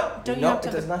 No, Don't you have it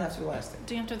to does not have to be lasting.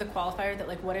 Do you have to have the qualifier that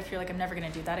like what if you're like I'm never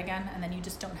going to do that again and then you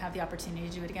just don't have the opportunity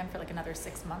to do it again for like another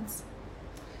 6 months?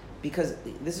 Because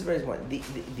this is very important.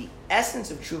 The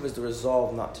essence of tshuva is the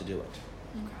resolve not to do it.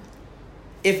 Okay.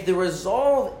 If the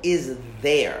resolve is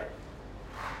there,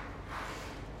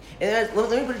 and let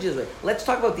me put it this way. Let's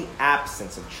talk about the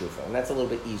absence of tshuva, and that's a little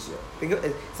bit easier.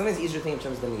 Sometimes easier to think in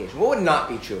terms of the negation. What would not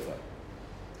be tshuva?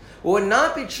 What would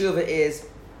not be tshuva is,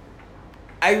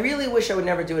 I really wish I would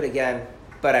never do it again,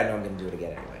 but I know I'm going to do it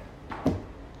again anyway.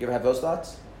 You ever have those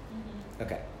thoughts? Mm-hmm.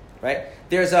 Okay, right?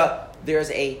 There's a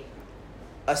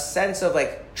sense of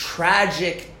like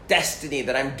tragic destiny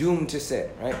that I'm doomed to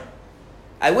sin, right?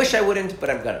 I wish I wouldn't,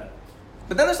 but I'm gonna.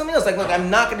 But then there's something else, like, look, I'm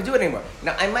not going to do it anymore.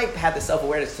 Now, I might have the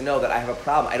self-awareness to know that I have a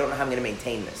problem. I don't know how I'm going to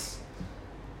maintain this.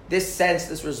 This sense,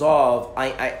 this resolve,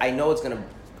 I know it's going to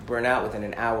burn out within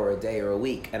an hour, a day, or a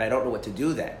week, and I don't know what to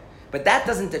do then. But that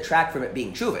doesn't detract from it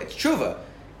being tshuva. It's tshuva.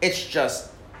 It's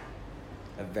just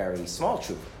a very small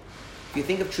tshuva. If you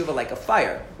think of tshuva like a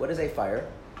fire, what is a fire?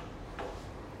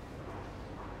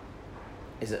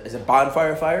 Is a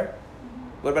bonfire fire?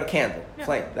 What about a candle? Yeah.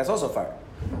 Flame. That's also fire.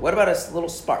 What about a little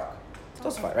spark? It's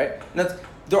also fire, right? Now,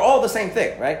 they're all the same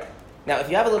thing, right? Now, if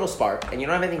you have a little spark and you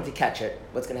don't have anything to catch it,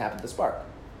 what's going to happen to the spark?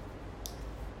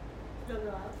 It'll go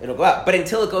out. It'll go out. But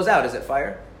until it goes out, is it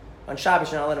fire? On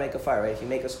Shabbos, you're not allowed to make a fire, right? If you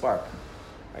make a spark,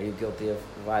 are you guilty of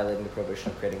violating the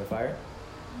prohibition of creating a fire?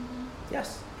 Mm-hmm.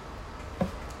 Yes.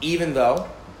 Even though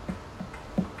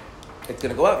it's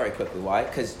going to go out very quickly. Why?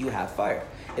 Because you have fire.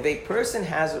 If a person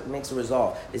makes a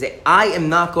resolve, they say, I am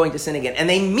not going to sin again, and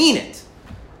they mean it,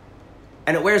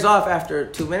 and it wears off after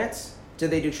 2 minutes, did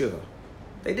they do tshuva?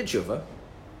 They did tshuva.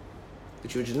 The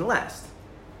tshuva didn't last.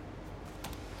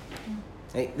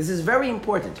 Okay? This is very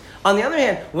important. On the other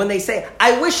hand, when they say,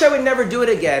 I wish I would never do it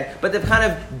again, but they've kind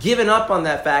of given up on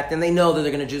that fact, and they know that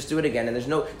they're going to just do it again, and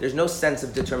there's no sense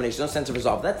of determination, no sense of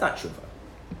resolve. That's not tshuva.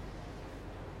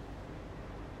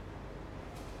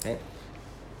 Okay?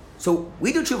 So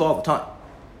we do tshuva all the time.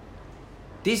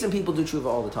 Decent people do tshuva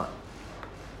all the time.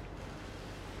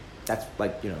 That's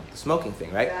like, the smoking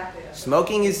thing, right? Exactly.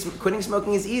 Quitting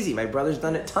smoking is easy. My brother's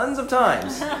done it tons of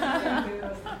times.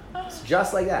 It's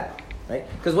just like that, right?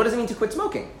 Because what does it mean to quit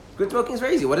smoking? Quit smoking is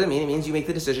very easy. What does it mean? It means you make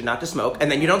the decision not to smoke,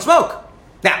 and then you don't smoke.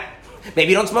 Now, maybe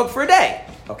you don't smoke for a day,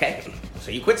 okay? So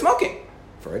you quit smoking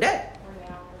for a day,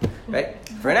 right?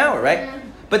 For an hour, right?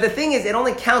 But the thing is, it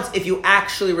only counts if you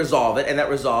actually resolve it, and that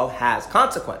resolve has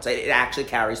consequence. It actually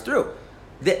carries through.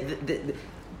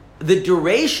 The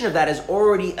duration of that is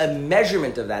already a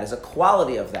measurement of that, is a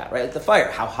quality of that, right? Like the fire.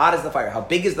 How hot is the fire? How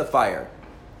big is the fire?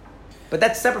 But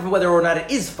that's separate from whether or not it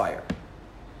is fire.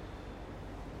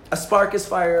 A spark is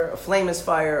fire, a flame is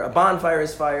fire, a bonfire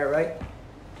is fire, right?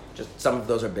 Just some of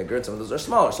those are bigger and some of those are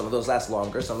smaller. Some of those last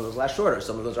longer, some of those last shorter.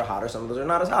 Some of those are hotter, some of those are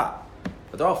not as hot.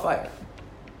 But they're all fire.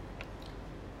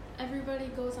 Everybody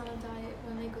goes on a diet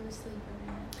when they go to sleep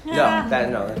every night. That's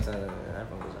everyone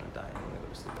goes on a diet when they go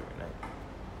to sleep every night.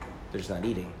 They're just not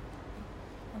eating.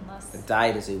 Unless The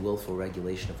diet is a willful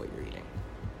regulation of what you're eating,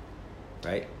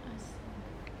 right?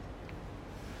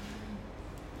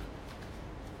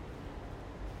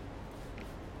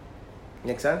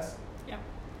 Make sense? Yeah.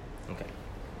 Okay.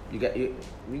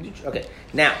 Okay.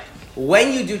 Now,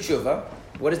 when you do tshuva,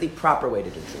 what is the proper way to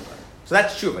do tshuva? So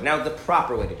that's tshuva. Now, the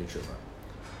proper way to do tshuva.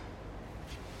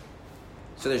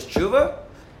 So there's tshuva,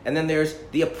 and then there's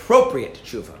the appropriate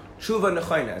tshuva. Tshuva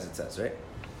nechayna, as it says, right?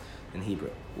 In Hebrew.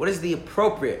 What is the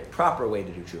appropriate, proper way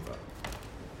to do tshuva?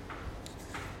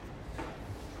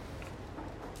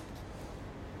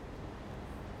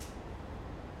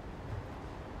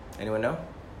 Anyone know?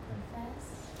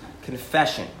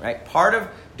 Confession, right? Part of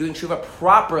doing tshuva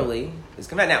properly is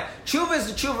confession. Now, tshuva is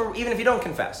the tshuva even if you don't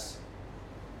confess.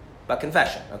 But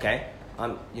confession, okay?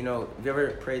 Have you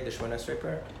ever prayed the Shemona Esrei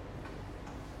prayer?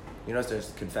 You notice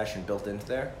there's confession built into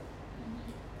there?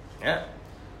 Yeah.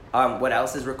 What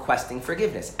else is requesting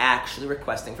forgiveness? Actually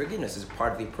requesting forgiveness is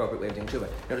part of the appropriate way of doing tshuva.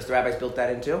 Notice the rabbis built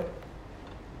that into?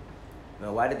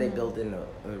 No, why did they build in a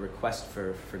request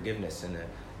for forgiveness and an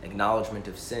acknowledgement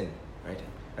of sin, right?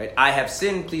 Right? I have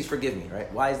sinned, please forgive me,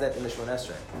 right? Why is that in the Shemona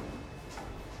Esrei?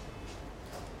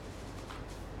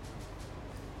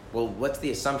 Well, what's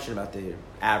the assumption about the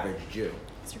average Jew?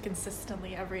 So you're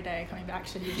consistently every day coming back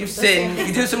to you. You sin,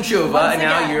 you do some tshuva, and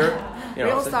now you're,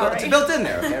 it's built in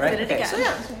there, okay, right? Did it again. So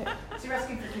yeah. So you're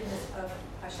asking forgiveness of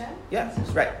Hashem? Yeah,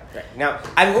 right. Now,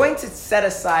 I'm going to set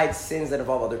aside sins that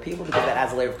involve other people because that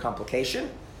adds a layer of complication,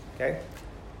 okay?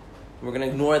 We're going to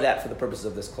ignore that for the purposes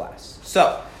of this class.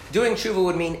 So, doing tshuva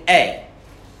would mean A,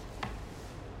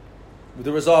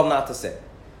 the resolve not to sin.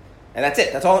 And that's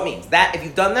it. That's all it means. That, if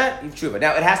you've done that, you've tshuva.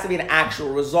 Now, it has to be an actual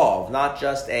resolve, not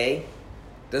just a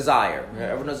desire.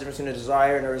 Everyone knows the difference between a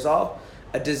desire and a resolve.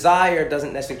 A desire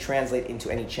doesn't necessarily translate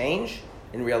into any change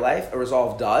in real life. A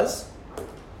resolve does.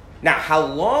 Now, how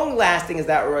long-lasting is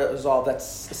that resolve?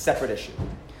 That's a separate issue.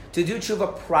 To do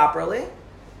tshuva properly,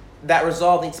 that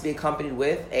resolve needs to be accompanied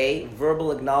with a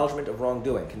verbal acknowledgement of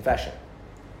wrongdoing, confession.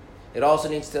 It also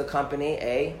needs to accompany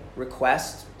a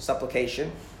request,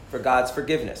 supplication, for God's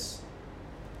forgiveness.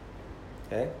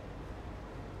 Okay?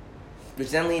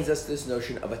 Which then leads us to this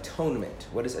notion of atonement.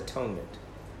 What is atonement?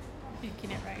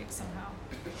 Making it right somehow.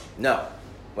 No.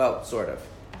 Well, sort of.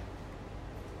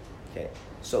 Okay.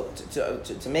 So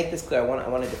to make this clear, I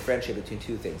want to differentiate between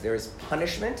two things. There is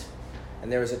punishment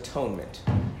and there is atonement.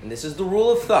 And this is the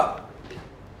rule of thumb.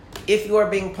 If you are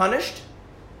being punished,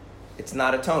 it's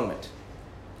not atonement.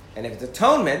 And if it's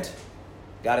atonement,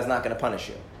 God is not going to punish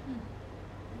you.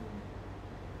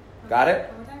 Got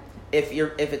it? If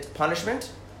it's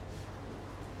punishment,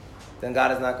 then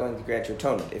God is not going to grant you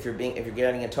atonement. If you're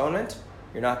getting atonement,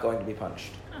 you're not going to be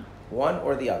punished. One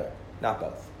or the other, not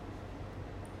both.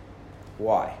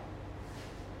 Why?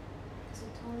 Because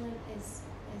atonement is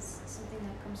something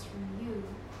that comes from you.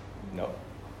 No.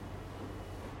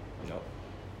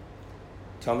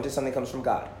 Atonement is something that comes from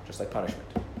God, just like punishment.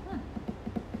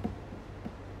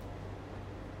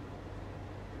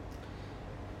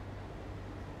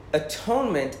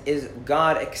 Atonement is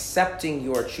God accepting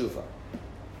your tshuva.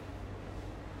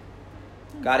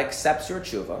 God accepts your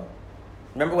tshuva.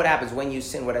 Remember what happens when you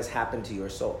sin, what has happened to your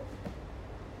soul.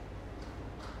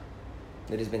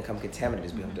 It has become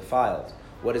contaminated, it has become defiled.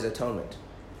 What is atonement?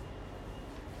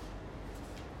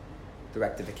 The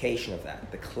rectification of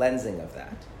that, the cleansing of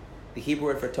that. The Hebrew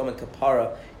word for atonement,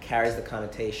 kapara, carries the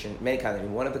connotation, many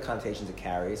connotations. One of the connotations it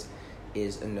carries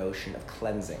is a notion of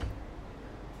cleansing.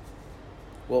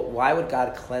 Well, why would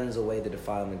God cleanse away the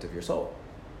defilement of your soul?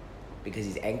 Because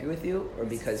he's angry with you, or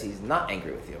because he's not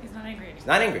angry with you? He's not angry. He's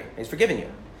not angry. He's forgiven you.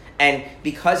 And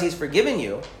because he's forgiven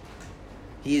you,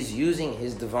 He is using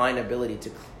his divine ability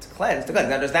to cleanse.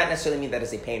 Now, does that necessarily mean that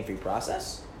it's a pain-free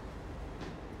process?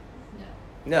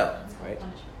 No. That's called Right?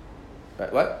 punishment.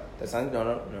 But what? That's not,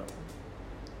 no.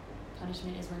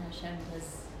 Punishment is when Hashem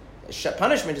does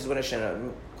Punishment is when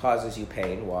Hashem causes you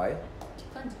pain. Why? to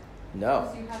cleanse.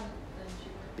 No. Because you haven't done tshuva.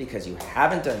 Because you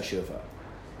haven't done tshuva.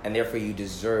 And therefore you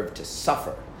deserve to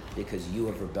suffer because you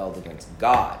have rebelled against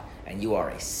God. And you are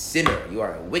a sinner. You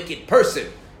are a wicked person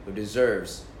who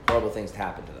deserves horrible things to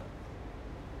happen to them.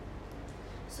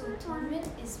 So atonement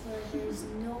is where there's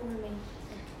no remaining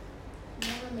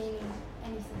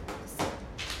anything to sin.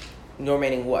 No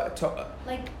remaining what? I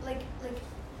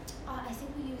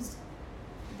think we used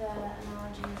the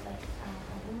analogy of a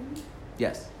wound.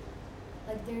 Yes.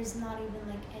 Like there's not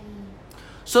even any.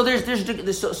 So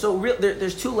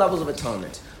there's two levels of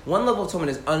atonement. One level of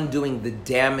atonement is undoing the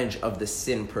damage of the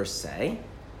sin per se,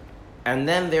 and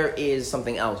then there is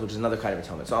something else, which is another kind of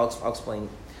atonement. So I'll explain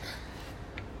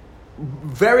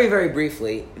very, very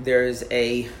briefly. There's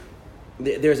a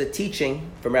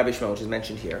teaching from Rabbi Shmuel, which is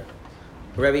mentioned here.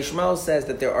 Rabbi Shmuel says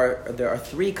that there are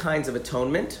three kinds of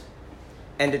atonement,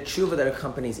 and a tshuva that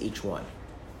accompanies each one.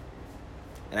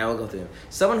 And I will go through them.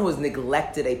 Someone who has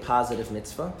neglected a positive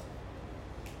mitzvah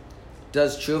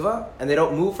does tshuva, and they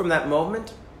don't move from that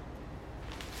moment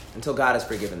until God has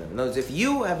forgiven them. In other words, if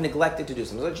you have neglected to do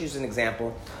something, let's use an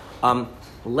example.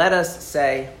 Let us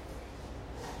say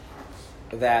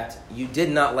that you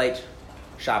did not light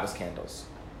Shabbos candles.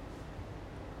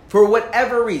 For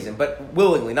whatever reason, but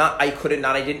willingly, not I couldn't,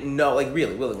 not I didn't know, like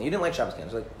really, willingly. You didn't light Shabbos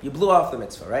candles, like you blew off the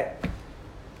mitzvah, right?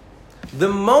 The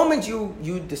moment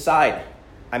you decide,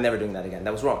 I'm never doing that again,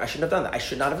 that was wrong, I shouldn't have done that, I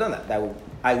should not have done that,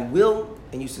 I will,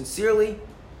 and you sincerely,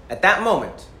 at that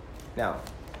moment, now,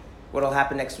 what will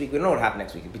happen next week? We don't know what will happen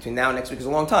next week. Between now and next week is a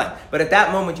long time. But at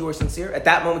that moment you were sincere, at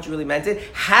that moment you really meant it.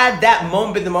 Had that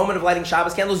moment been the moment of lighting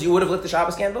Shabbos candles, you would have lit the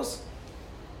Shabbos candles?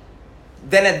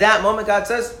 Then at that moment God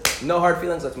says, no hard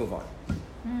feelings, let's move on.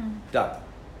 Done.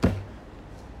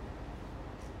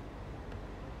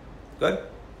 Good?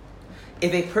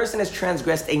 If a person has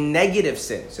transgressed a negative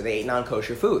sin, so they ate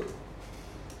non-kosher food,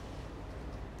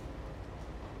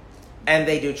 and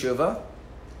they do tshuva,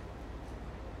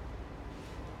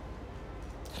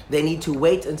 they need to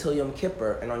wait until Yom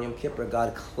Kippur, and on Yom Kippur,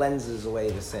 God cleanses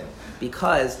away the sin.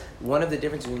 Because one of the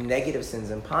differences between negative sins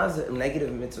and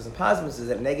negative mitzvahs and positive mitzvahs is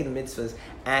that negative mitzvahs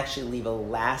actually leave a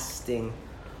lasting,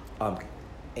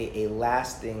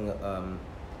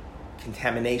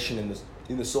 contamination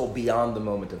in the soul beyond the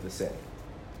moment of the sin.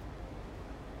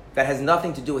 That has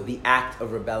nothing to do with the act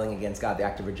of rebelling against God, the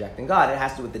act of rejecting God. It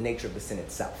has to do with the nature of the sin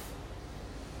itself.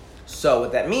 So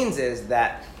what that means is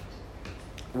that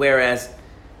where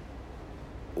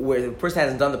the person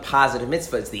hasn't done the positive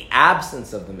mitzvah, it's the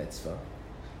absence of the mitzvah.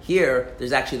 Here,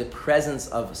 there's actually the presence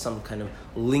of some kind of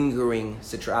lingering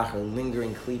sitra achra,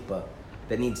 lingering klipa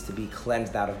that needs to be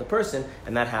cleansed out of the person,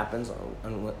 and that happens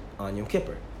on Yom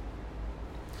Kippur.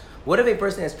 What if a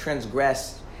person has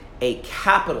transgressed a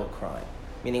capital crime,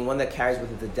 meaning one that carries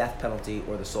with it the death penalty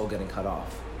or the soul getting cut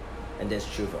off, and does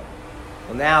tshuva?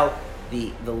 Well, now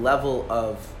the level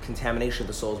of contamination of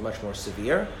the soul is much more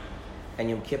severe, and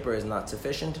Yom Kippur is not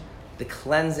sufficient. The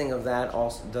cleansing of that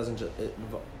also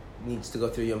needs to go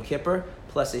through Yom Kippur,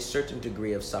 plus a certain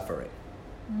degree of suffering.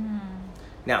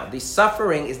 Now, the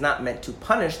suffering is not meant to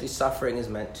punish, the suffering is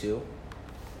meant to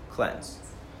cleanse.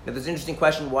 Now, there's an interesting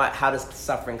question, how does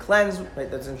suffering cleanse?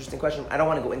 Right, that's an interesting question. I don't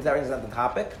want to go into that, it's not the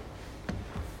topic.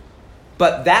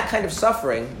 But that kind of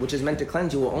suffering, which is meant to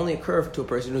cleanse you, will only occur to a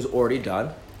person who's already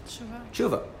done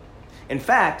tshuva. In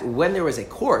fact, when there was a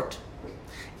court,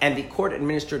 and the court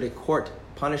administered a court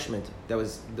punishment that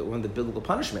was one of the biblical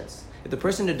punishments, if the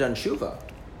person had done tshuva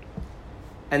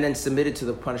and then submitted to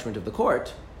the punishment of the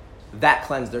court, that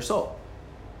cleansed their soul.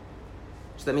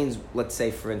 So that means, let's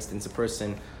say, for instance, a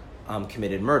person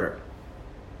committed murder,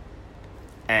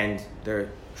 and they're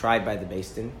tried by the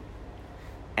Beis Din,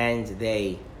 and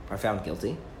they are found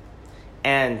guilty,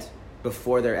 and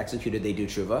before they're executed, they do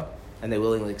tshuva, and they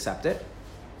willingly accept it.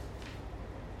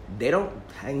 They don't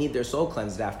need their soul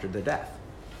cleansed after their death.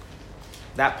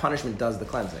 That punishment does the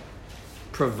cleansing,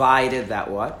 provided that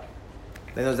what?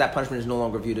 Then that punishment is no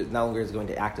longer is going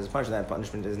to act as a punishment. That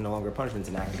punishment is no longer a punishment;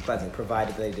 it's an act of cleansing,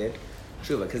 provided they did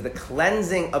tshuva. Because the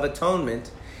cleansing of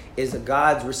atonement is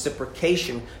God's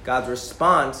reciprocation, God's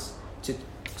response to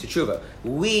tshuva.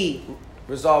 We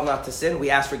resolve not to sin. We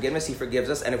ask forgiveness. He forgives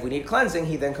us, and if we need cleansing,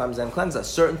 He then comes and cleanses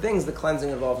us. Certain things, the cleansing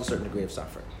involves a certain degree of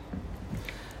suffering.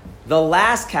 The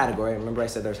last category, remember I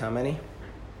said there's how many?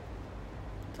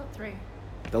 Top 3.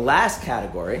 The last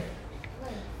category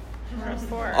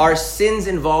are sins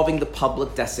involving the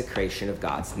public desecration of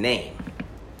God's name.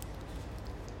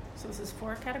 So this is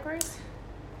 4 categories?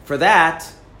 For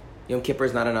that, Yom Kippur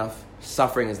is not enough.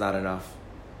 Suffering is not enough.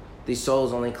 The soul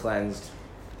is only cleansed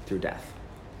through death.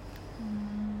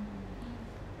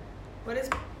 What is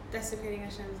desecrating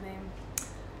Hashem's name?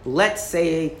 Let's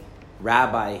say a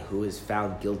rabbi who is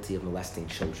found guilty of molesting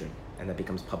children, and that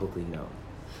becomes publicly known.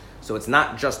 So it's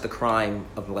not just the crime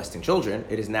of molesting children,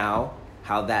 it is now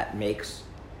how that makes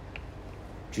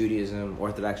Judaism,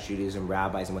 Orthodox Judaism,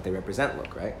 rabbis, and what they represent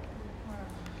look, right?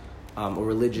 A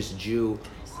religious Jew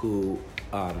who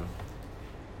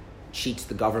cheats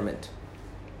the government.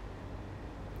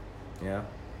 Yeah?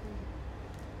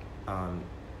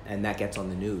 And that gets on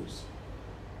the news.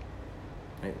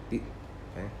 Right? Okay.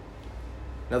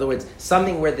 In other words,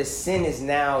 something where the sin is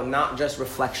now not just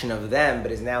reflection of them,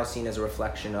 but is now seen as a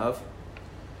reflection of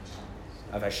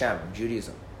Hashem, of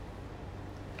Judaism.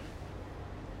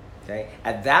 Okay?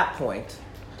 At that point,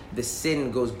 the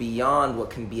sin goes beyond what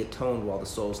can be atoned while the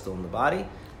soul is still in the body,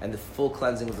 and the full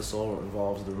cleansing of the soul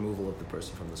involves the removal of the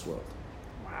person from this world.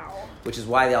 Wow. Which is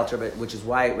why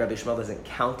Rabbi Shmuel doesn't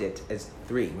count it as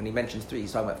 3. When he mentions 3,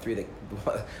 he's talking about 3 that,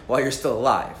 while you're still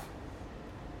alive.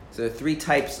 So there are 3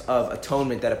 types of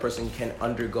atonement that a person can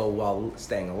undergo while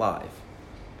staying alive.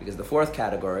 Because the 4th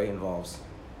category involves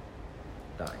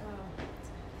dying.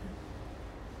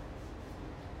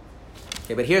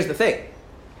 Okay, but here's the thing.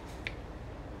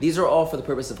 These are all for the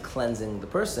purpose of cleansing the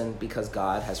person because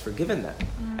God has forgiven them.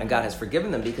 And God has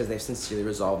forgiven them because they've sincerely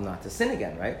resolved not to sin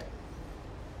again, right?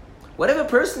 What if a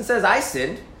person says, I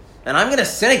sinned, and I'm going to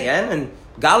sin again, and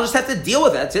God will just have to deal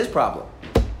with it. That's his problem.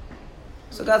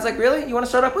 So God's like, really? You want to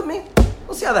start up with me?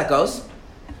 We'll see how that goes.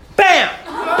 Bam!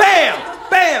 Bam!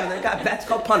 Bam! And then God, that's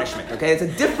called punishment, okay? It's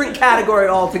a different category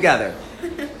altogether.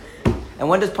 And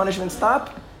when does punishment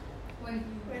stop? When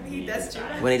he does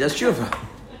tshuva. When he does tshuva.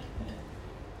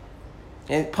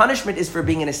 And punishment is for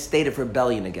being in a state of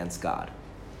rebellion against God.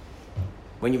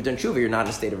 When you've done tshuva, you're not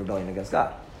in a state of rebellion against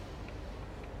God.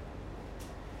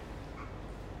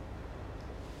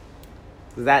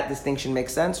 Does that distinction make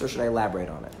sense, or should I elaborate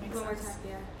on it? One more time,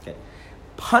 yeah. Okay.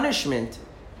 Punishment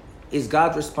is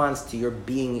God's response to your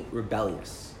being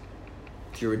rebellious,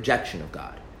 to your rejection of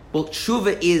God. Well,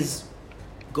 tshuva is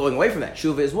going away from that.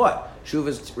 Tshuva is what? Tshuva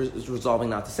is resolving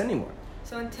not to sin anymore.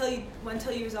 So until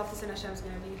you resolve to sin, Hashem's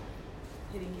going to be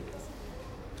hitting you.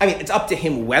 I mean, it's up to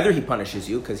him whether he punishes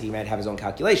you, because he might have his own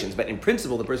calculations. But in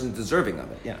principle, the person is deserving of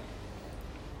it. Yeah.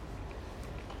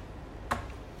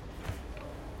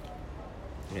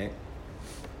 Okay.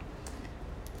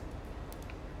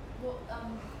 Well,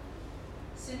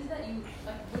 sins that you,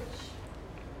 like,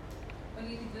 when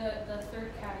you do the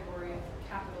 3rd category of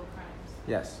capital crimes.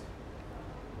 Yes.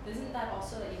 Isn't that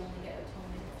also that you only get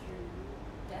atonement through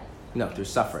death? No, through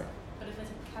suffering. But if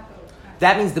it's a capital crime.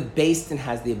 That means the Beis Din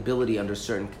has the ability under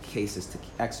certain cases to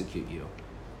execute you.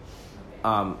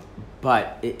 Okay.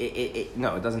 But it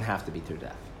doesn't have to be through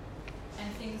death.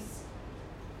 And things.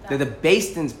 The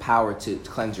Beis Din's power to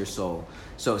cleanse your soul.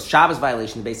 So Shabbos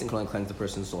violation, the Beis Din can only cleanse the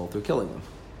person's soul through killing them,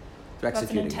 through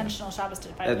executing them. That's an intentional Shabbos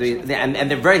violation. And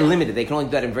they're very limited. They can only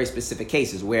do that in very specific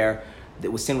cases where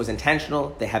the sin was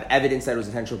intentional. They have evidence that it was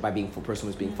intentional by the person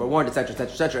was being forewarned, etc.,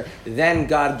 etc., etc. Then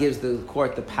God gives the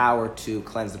court the power to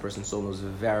cleanse the person's soul in those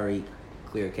very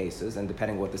clear cases. And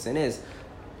depending on what the sin is,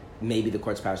 maybe the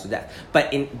court's power is to death.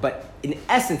 But in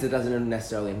essence, it doesn't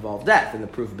necessarily involve death. And the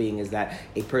proof being is that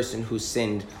a person who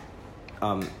sinned,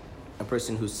 an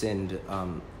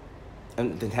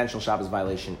intentional Shabbos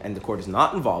violation, and the court is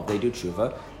not involved, they do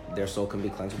tshuva, their soul can be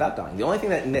cleansed without dying. The only thing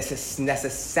that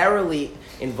necessarily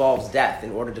involves death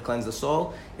in order to cleanse the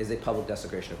soul is a public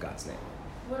desecration of God's name.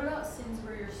 What about sins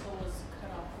where your soul is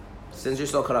cut off? Sins your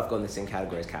soul cut off go in the same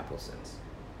category as capital sins.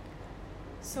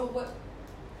 So what?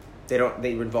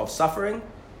 They involve suffering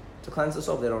to cleanse the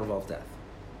soul, but they don't involve death.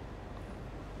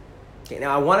 Okay,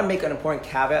 now I want to make an important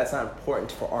caveat. It's not important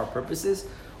for our purposes.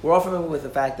 We're all familiar with the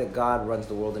fact that God runs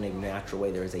the world in a natural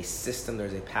way. There is a system,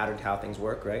 there's a pattern to how things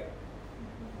work, right?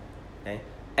 Okay?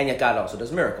 And yet God also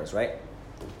does miracles, right?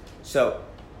 So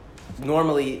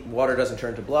normally water doesn't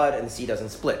turn to blood and the sea doesn't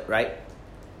split, right?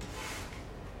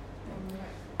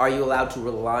 Are you allowed to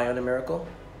rely on a miracle?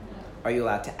 Are you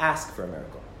allowed to ask for a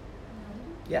miracle?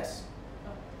 Yes.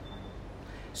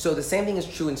 So the same thing is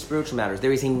true in spiritual matters.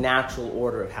 There is a natural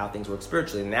order of how things work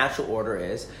spiritually. The natural order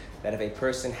is that if a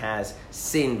person has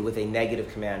sinned with a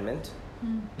negative commandment,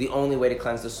 the only way to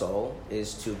cleanse the soul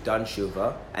is to have done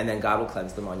tshuva, and then God will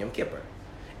cleanse them on Yom Kippur.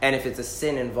 And if it's a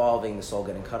sin involving the soul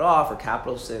getting cut off, or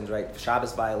capital sins, right,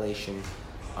 Shabbos violation,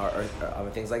 or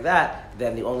things like that,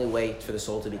 then the only way for the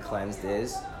soul to be cleansed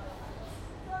is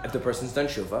if the person's done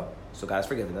tshuva, so God has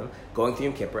forgiven them, going through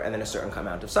Yom Kippur, and then a certain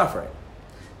amount of suffering.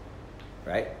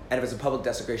 Right? And if it's a public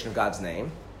desecration of God's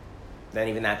name, then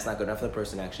even that's not good enough. The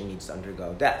person actually needs to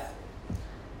undergo death.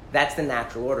 That's the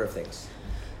natural order of things.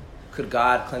 Could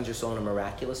God cleanse your soul in a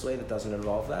miraculous way that doesn't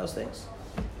involve those things?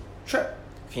 Sure.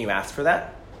 Can you ask for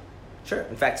that? Sure.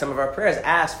 In fact, some of our prayers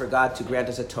ask for God to grant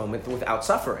us atonement without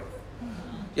suffering.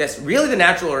 Yes, really the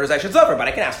natural order is I should suffer, but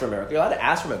I can ask for a miracle. You're allowed to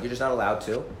ask for a miracle. You're just not allowed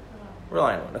to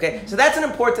rely on one. Okay? So that's an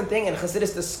important thing, and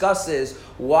Chassidus discusses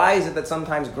why is it that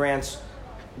sometimes grants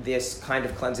this kind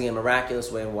of cleansing in a miraculous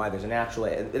way and why there's a natural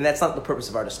way. And that's not the purpose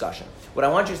of our discussion. What I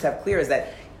want you to have clear is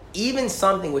that even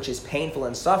something which is painful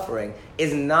and suffering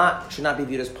should not be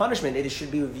viewed as punishment. It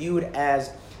should be viewed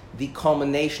as the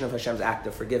culmination of Hashem's act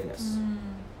of forgiveness. Can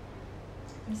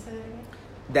you say that again?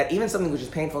 That even something which is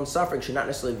painful and suffering should not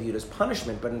necessarily be viewed as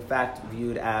punishment, but in fact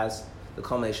viewed as the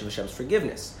culmination of Hashem's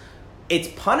forgiveness. It's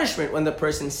punishment when the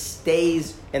person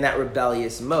stays in that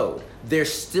rebellious mode. They're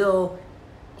still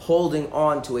holding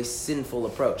on to a sinful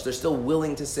approach. They're still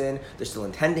willing to sin. They're still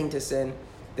intending to sin.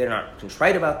 They're not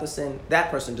contrite about the sin. That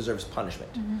person deserves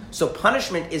punishment. Mm-hmm. So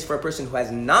punishment is for a person who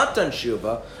has not done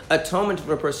tshuva. Atonement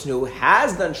for a person who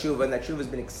has done tshuva and that tshuva has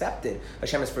been accepted.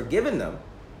 Hashem has forgiven them.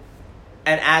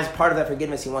 And as part of that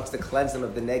forgiveness, He wants to cleanse them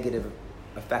of the negative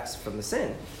effects from the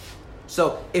sin.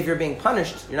 So if you're being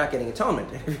punished, you're not getting atonement.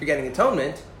 If you're getting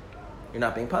atonement, you're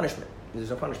not being punishment. There's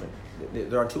no punishment.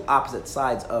 There are two opposite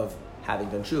sides of having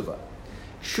done tshuva.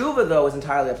 Tshuva, though, is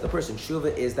entirely up to the person.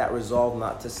 Tshuva is that resolve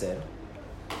not to sin.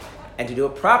 And to do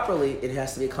it properly, it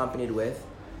has to be accompanied with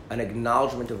an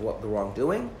acknowledgement of what the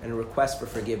wrongdoing and a request for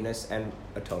forgiveness and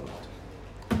atonement.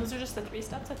 Those are just the 3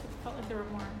 steps? I felt like there were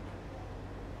more.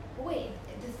 Wait,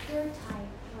 the third type,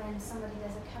 when somebody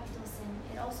does a capital sin,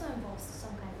 it also involves some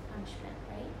kind of punishment,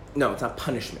 right? No, it's not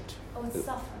punishment. Oh, it's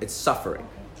suffering. It's suffering.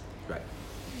 Okay. Right.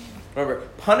 Remember,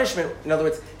 punishment, in other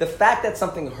words, the fact that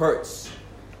something hurts,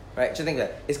 right? So think of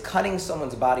that. Is cutting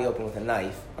someone's body open with a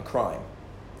knife a crime?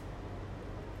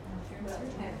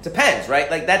 Depends, right?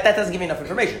 Like that doesn't give me enough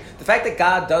information. The fact that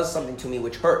God does something to me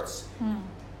which hurts,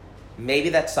 maybe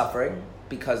that's suffering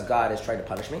because God is trying to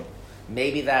punish me.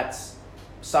 Maybe that's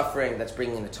suffering that's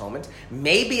bringing an atonement.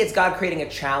 Maybe it's God creating a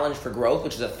challenge for growth,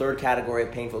 which is a third category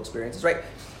of painful experiences, right?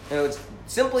 You know, it's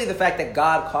simply the fact that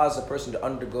God caused a person to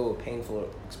undergo a painful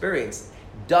experience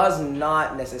does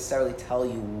not necessarily tell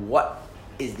you what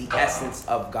is the essence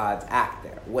of God's act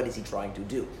there. What is He trying to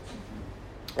do?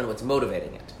 And what's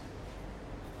motivating it?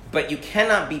 But you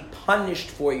cannot be punished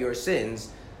for your sins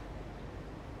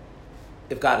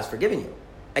if God has forgiven you.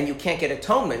 And you can't get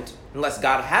atonement unless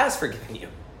God has forgiven you.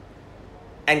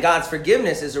 And God's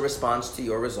forgiveness is a response to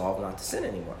your resolve not to sin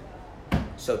anymore.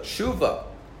 So tshuva,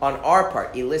 on our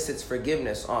part, elicits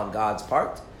forgiveness on God's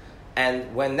part.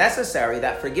 And when necessary,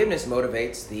 that forgiveness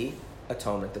motivates the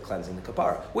atonement, the cleansing, the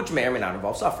kapara, which may or may not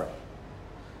involve suffering.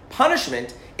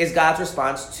 Punishment is God's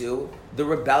response to the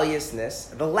rebelliousness,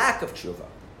 the lack of tshuva.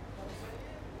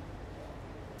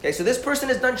 Okay, so this person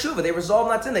has done tshuva. They resolved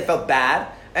not to sin. They felt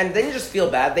bad, and they didn't just feel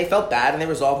bad. They felt bad, and they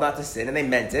resolved not to sin, and they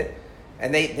meant it,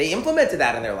 and they implemented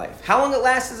that in their life. How long it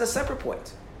lasts is a separate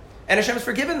point. And Hashem has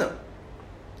forgiven them.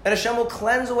 And Hashem will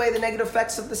cleanse away the negative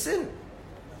effects of the sin.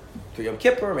 Through Yom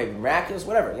Kippur, maybe miraculous,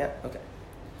 whatever. Yeah, okay.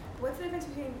 What's the difference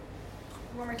between,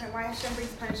 one more time, why Hashem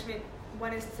brings punishment?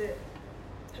 One is the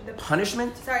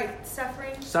punishment? Sorry,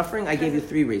 suffering. Suffering, I gave you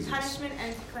 3 reasons. Punishment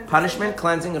and cleansing. Punishment,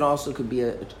 cleansing, it also could be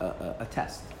a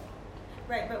test.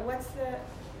 Right, but what's the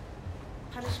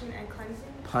punishment and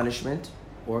cleansing? Punishment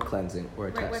or cleansing or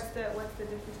a test. What's the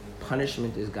difference between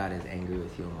Punishment is God is angry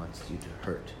with you and wants you to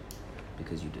hurt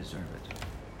because you deserve it.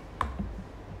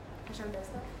 Hashem does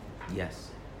that? Yes.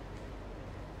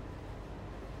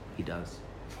 He does.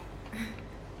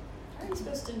 How are you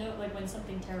supposed to know, like, when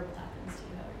something terrible happens to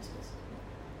you? How are you supposed to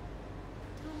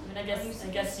know? I mean,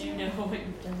 I guess you know what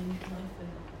you've done in your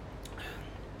life.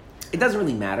 It doesn't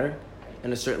really matter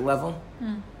in a certain level.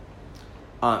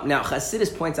 Now,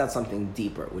 Chassidus points out something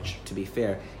deeper, which, to be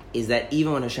fair, is that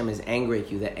even when Hashem is angry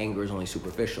at you, that anger is only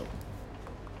superficial.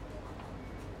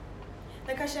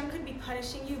 Like Hashem could be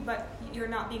punishing you, but you're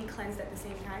not being cleansed at the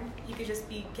same time. He could just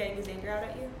be getting his anger out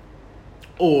at you.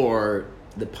 Or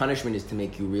the punishment is to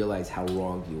make you realize how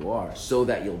wrong you are, so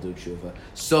that you'll do tshuva,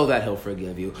 so that He'll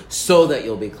forgive you, so that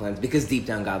you'll be cleansed, because deep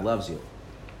down God loves you.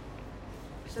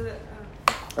 So that,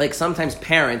 like sometimes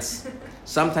parents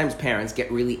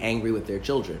get really angry with their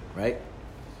children, right?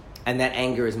 And that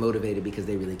anger is motivated because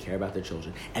they really care about their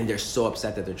children, and they're so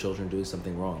upset that their children are doing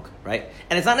something wrong, right?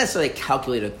 And it's not necessarily a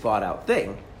calculated, thought-out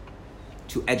thing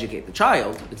to educate the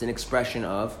child. It's an expression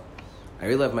of I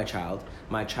really love my child.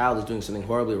 My child is doing something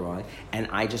horribly wrong, and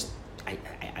I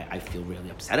feel really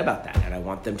upset about that, and I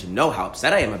want them to know how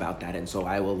upset I am about that, and so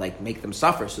I will like make them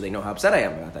suffer so they know how upset I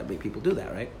am about that. But people do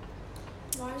that, right?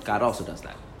 God also does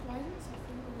that. Why isn't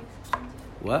suffering always cleansing?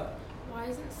 What? Why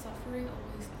isn't suffering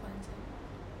always cleansing?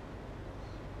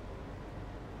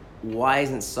 Why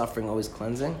isn't suffering always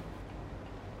cleansing?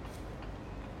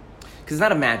 Because it's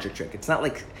not a magic trick. It's not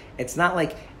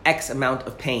like X amount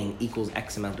of pain equals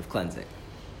X amount of cleansing.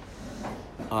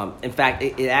 In fact,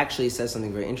 it actually says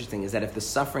something very interesting, is that if the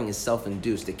suffering is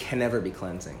self-induced, it can never be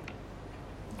cleansing.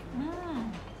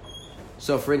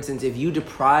 So, for instance, if you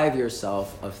deprive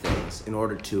yourself of things in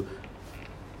order to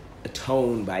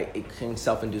atone by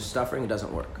self-induced suffering, it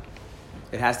doesn't work.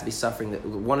 It has to be suffering that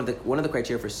one of the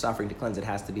criteria for suffering to cleanse, it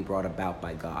has to be brought about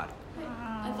by God.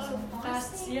 I thought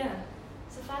fasting. Yeah.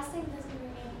 So fasting doesn't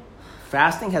really.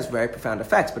 Fasting has very profound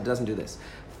effects, but it doesn't do this.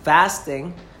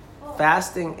 Fasting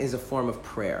is a form of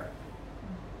prayer.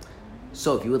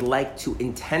 So if you would like to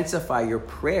intensify your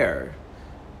prayer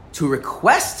to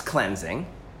request cleansing,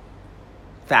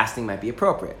 fasting might be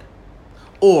appropriate.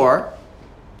 Or,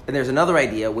 and there's another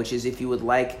idea, which is if you would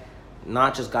like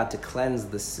not just God to cleanse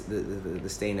the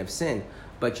stain of sin,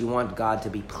 but you want God to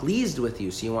be pleased with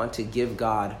you. So you want to give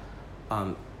God,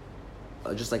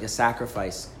 just like a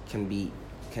sacrifice can be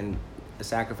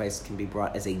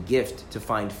brought as a gift to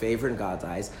find favor in God's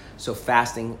eyes. So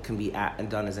fasting can be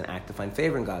done as an act to find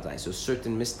favor in God's eyes. So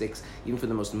certain mystics, even for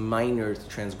the most minor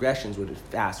transgressions, would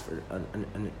fast for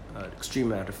an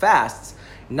extreme amount of fasts,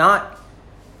 not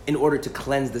in order to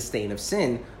cleanse the stain of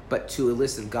sin, but to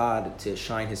elicit God to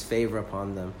shine his favor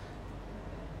upon them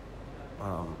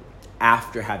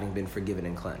after having been forgiven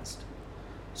and cleansed.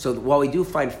 So while we do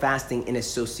find fasting in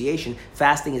association,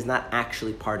 fasting is not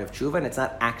actually part of tshuva, and it's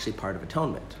not actually part of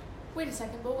atonement. Wait a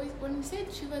second, but when we say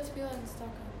tshuva, tefillah, and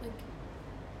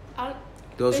tzedakah,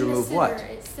 those in remove the what? siddur,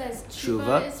 it says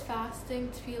tshuva is fasting,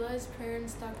 tefillah is prayer, and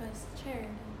tzedakah is charity.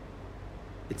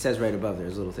 It says right above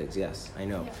there's little things. Yes, I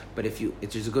know. Yeah. But it's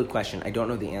just a good question. I don't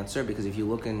know the answer because if you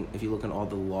look in all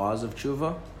the laws of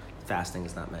tshuva, fasting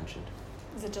is not mentioned.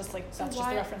 Is it just like that's just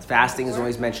the reference? Fasting is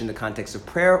always mentioned in the context of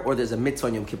prayer, or there's a mitzvah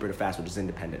on Yom Kippur to fast, which is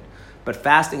independent. But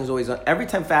fasting is always every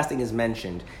time fasting is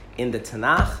mentioned in the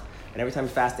Tanakh, and every time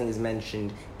fasting is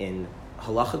mentioned in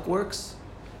halachic works,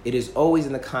 it is always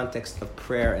in the context of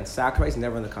prayer and sacrifice,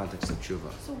 never in the context of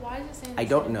tshuva. So why is it saying? I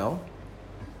don't know.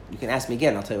 You can ask me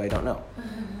again. I'll tell you I don't know.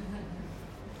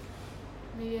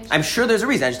 I'm sure there's a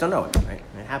reason. I just don't know it. Right?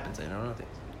 It happens. I don't know things.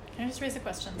 Can I just raise a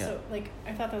question? Yeah. So,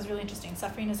 I thought that was really interesting.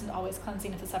 Suffering isn't always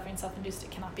cleansing. If the suffering is self-induced,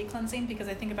 it cannot be cleansing. Because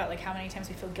I think about, how many times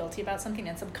we feel guilty about something,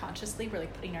 and subconsciously we're,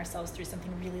 putting ourselves through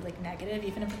something really, negative,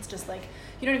 even if it's just,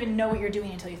 you don't even know what you're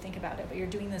doing until you think about it. But you're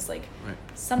doing this,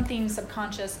 something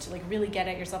subconscious to, really get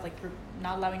at yourself, you're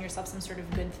not allowing yourself some sort of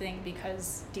good thing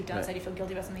because deep down inside you feel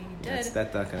guilty about something you did.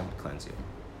 That's not going to cleanse you.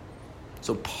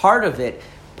 So part of it,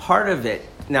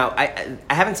 now I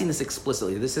haven't seen this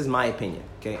explicitly. This is my opinion,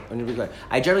 okay?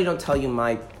 I generally don't tell you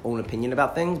my own opinion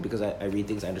about things because I read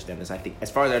things, I understand this. I think, as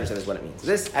far as I understand, this is what it means.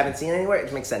 This, I haven't seen it anywhere,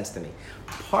 it makes sense to me.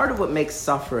 Part of what makes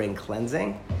suffering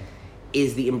cleansing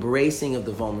is the embracing of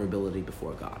the vulnerability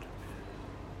before God.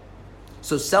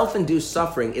 So self-induced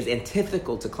suffering is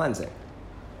antithetical to cleansing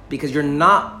because you're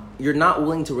not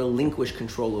willing to relinquish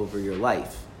control over your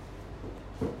life.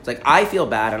 It's I feel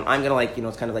bad, and I'm going to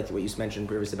it's kind of like what you mentioned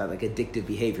previously about addictive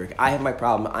behavior. I have my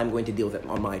problem, I'm going to deal with it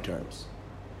on my terms.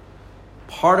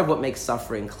 Part of what makes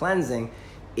suffering cleansing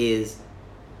is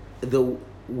the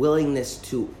willingness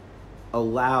to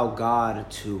allow God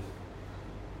to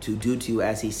do to you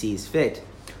as he sees fit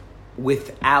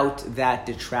without that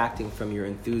detracting from your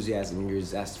enthusiasm and your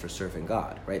zest for serving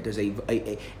God, right? There's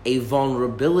a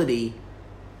vulnerability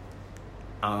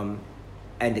and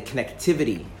a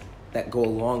connectivity that go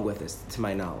along with this, to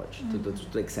my knowledge. Mm-hmm.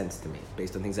 That makes sense to me,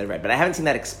 based on things I've read. But I haven't seen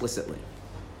that explicitly.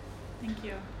 Thank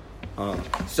you.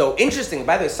 So interesting,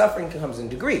 by the way, suffering comes in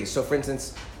degrees. So for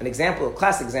instance, a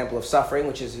classic example of suffering,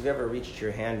 which is if you ever reached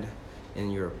your hand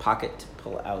in your pocket to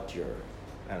pull out your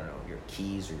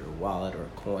keys or your wallet or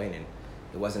a coin, and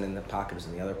it wasn't in the pocket, it was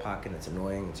in the other pocket, and it's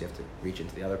annoying, and so you have to reach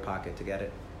into the other pocket to get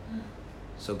it. Mm.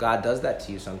 So God does that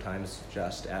to you sometimes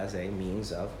just as a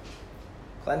means of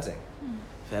cleansing. Mm.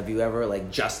 Have you ever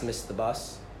just missed the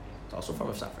bus? It's also a form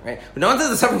of suffering, right? But no one says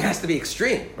the suffering has to be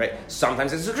extreme, right?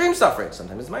 Sometimes it's extreme suffering,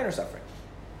 sometimes it's minor suffering.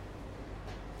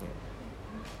 Yeah.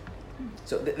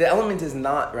 So the element is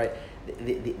not, right,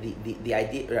 the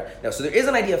idea, no, so there is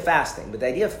an idea of fasting, but the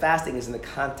idea of fasting is in the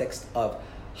context of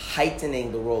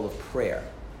heightening the role of prayer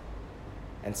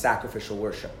and sacrificial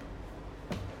worship.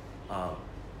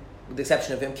 with the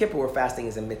exception of Yom Kippur, where fasting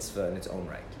is a mitzvah in its own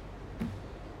right.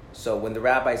 So when the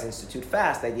rabbis institute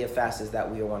fast, the idea of fast is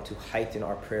that we want to heighten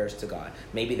our prayers to God.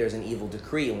 Maybe there's an evil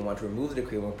decree and we want to remove the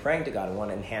decree when we're praying to God and want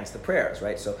to enhance the prayers,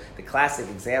 right? So the classic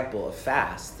example of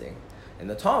fasting in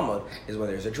the Talmud is when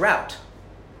there's a drought.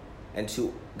 And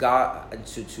to God,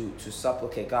 to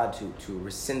supplicate God to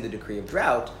rescind the decree of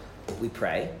drought, we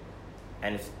pray.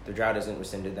 And if the drought isn't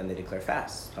rescinded, then they declare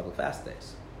fasts, public fast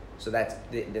days. So that's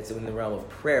in the realm of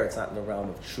prayer. It's not in the realm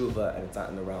of tshuva, and it's not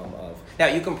in the realm of... Now,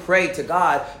 you can pray to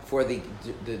God for the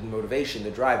motivation,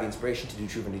 the drive, the inspiration to do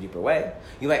tshuva in a deeper way.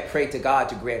 You might pray to God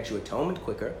to grant you atonement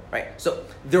quicker, right? So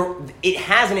it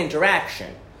has an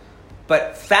interaction,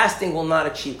 but fasting will not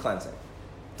achieve cleansing.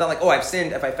 It's not like, I've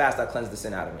sinned. If I fast, I'll cleanse the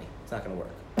sin out of me. It's not going to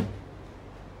work.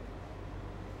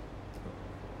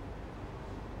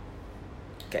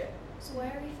 Okay. So why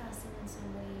are we fasting when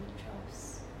somebody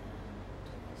drops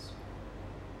tools?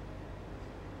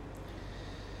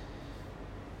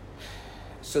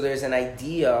 So there's an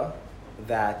idea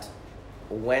that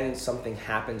when something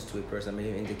happens to a person, maybe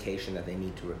an indication that they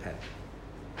need to repent.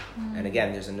 And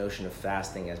again, there's a notion of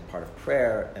fasting as part of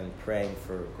prayer and praying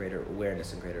for greater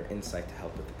awareness and greater insight to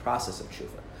help with the process of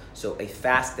tshuva. So a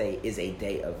fast day is a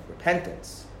day of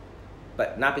repentance,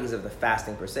 but not because of the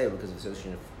fasting per se, but because of the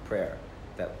association of prayer.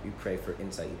 That you pray for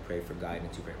insight, you pray for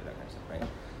guidance, you pray for that kind of stuff, right?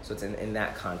 So it's in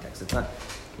that context. It's not,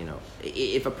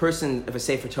 if a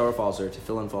Sefer Torah falls or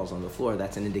tefillin falls on the floor,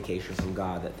 that's an indication from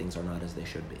God that things are not as they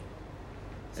should be.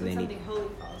 So and something holy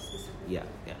falls specifically. Yeah.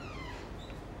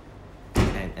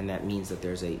 And that means that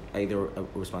there's either a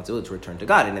responsibility to return to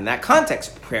God. And in that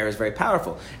context, prayer is very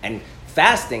powerful. And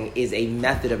fasting is a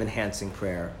method of enhancing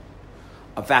prayer.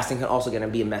 Fasting can also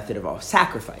be a method of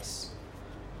sacrifice.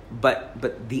 But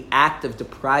the act of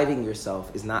depriving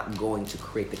yourself is not going to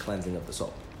create the cleansing of the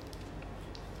soul.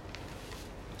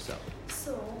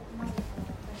 So my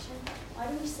question, why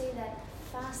do we say that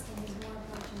fasting is more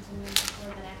important in Yom Kippur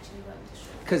than actually going to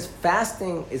shul? Because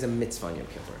fasting is a mitzvah on Yom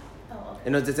Kippur. Oh,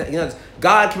 okay.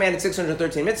 God commanded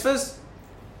 613 mitzvahs.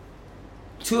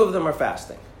 2 of them are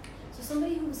fasting. So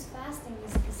somebody who's fasting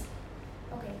is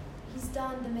okay. He's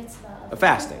done the mitzvah of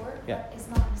fasting, Kippur, yeah. But it's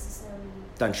not necessarily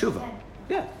Done tshuva. Okay.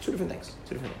 Yeah, 2 different things.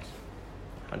 100%.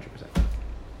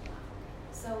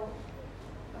 So,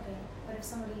 okay, but if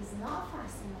somebody is not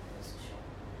fasting and goes to shul,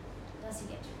 does he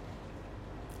get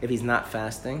tshuva? If he's not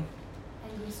fasting,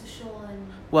 And goes to shul and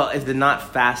well, if they're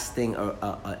not fasting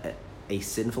a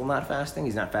sinful not fasting,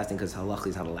 he's not fasting because halachically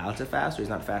he's not allowed to fast, or he's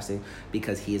not fasting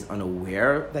because he is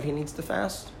unaware that he needs to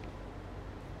fast.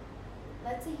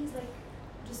 let's say he's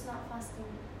just not fasting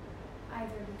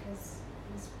either because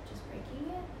he's just breaking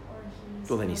it, or he's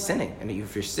Well, then he's sinning, and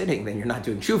if you're sinning, then you're not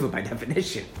doing tshuva by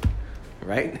definition,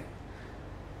 right?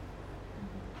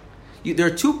 There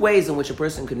are 2 ways in which a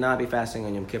person could not be fasting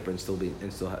on Yom Kippur and still be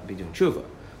doing tshuva.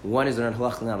 One is they're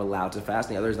halachically not allowed to fast,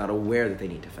 and the other is not aware that they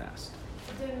need to fast.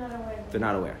 They're not aware. They're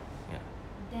not aware. Yeah.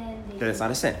 Then it's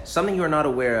not a sin. Something you are not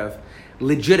aware of,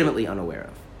 legitimately unaware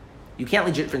of. You can't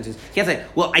for instance, you can't say,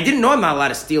 well, I didn't know I'm not allowed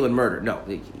to steal and murder. No,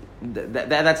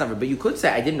 that's not. But you could say,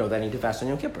 I didn't know that I need to fast on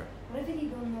Yom Kippur. What if you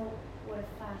don't know what a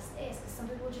fast is? Because some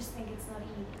people just think it's not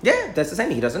eating. Yeah, that's the same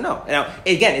thing. He doesn't know. Now,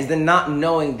 again, is the not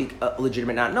knowing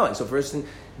legitimate not knowing? So, if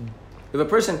a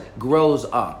person grows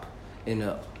up in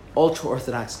an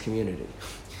ultra-Orthodox community,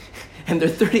 and they're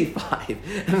 35,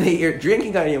 and they're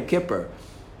drinking on Yom Kippur,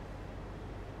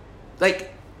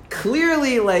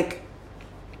 clearly,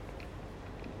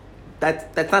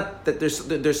 that's not that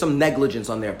there's some negligence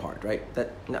on their part, right?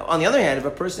 Now, on the other hand, if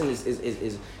a person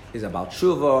is about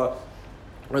tshuva,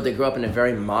 or they grow up in a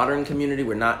very modern community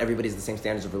where not everybody has the same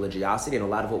standards of religiosity, and a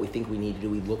lot of what we think we need to do,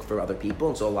 we look for other people,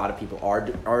 and so a lot of people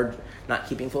are not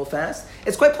keeping full fast.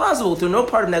 It's quite plausible through no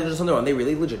part of negligence on their own. They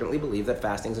really legitimately believe that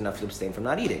fasting is enough to abstain from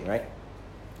not eating, right?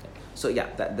 So yeah,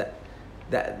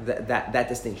 that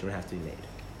distinction would have to be made,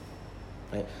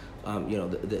 right?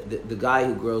 The guy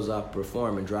who grows up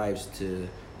Reform and drives to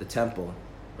the temple,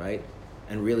 right,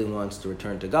 and really wants to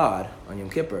return to God on Yom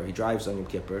Kippur, he drives on Yom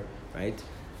Kippur, right?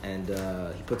 And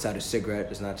he puts out a cigarette,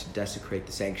 does not to desecrate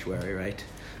the sanctuary, right?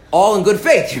 All in good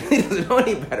faith. He really doesn't know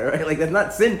any better, right? That's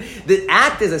not sin. The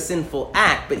act is a sinful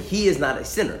act, but he is not a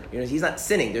sinner. He's not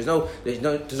sinning. There's no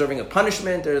deserving of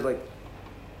punishment.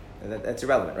 That's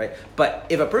irrelevant, right? But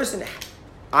if a person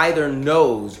either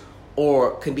knows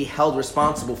or can be held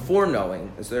responsible for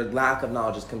knowing, and so their lack of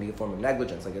knowledge can be a form of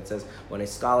negligence. Like it says, when a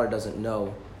scholar doesn't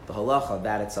know the halacha,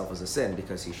 that itself is a sin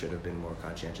because he should have been more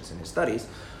conscientious in his studies.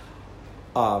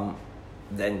 Then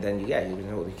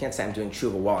you can't say I'm doing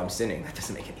tshuva while I'm sinning. That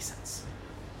doesn't make any sense.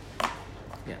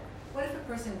 Yeah. What if a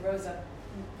person grows up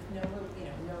no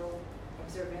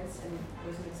observance and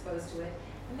wasn't exposed to it.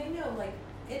 And they know, like,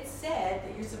 it said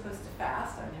that you're supposed to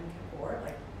fast on Yom Kippur.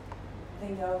 Like, they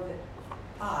know that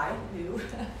I knew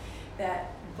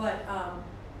that, but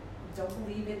don't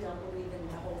believe it, don't believe in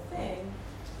the whole thing.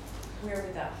 Where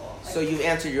would that fall? Like, So you've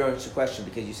answered your own question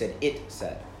because you said it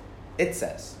said. It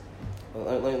says.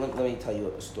 Well, let me tell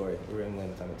you a story. We're in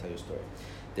time to tell you a story.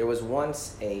 There was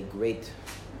once a great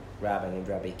rabbi named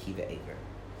Rabbi Akiva Eiger.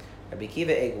 Rabbi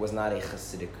Akiva Eiger was not a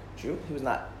Hasidic Jew. He was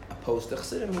not opposed to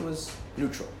Hasidim. He was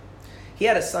neutral. He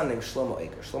had a son named Shlomo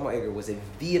Eiger. Shlomo Eiger was a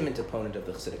vehement opponent of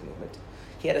the Hasidic movement.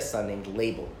 He had a son named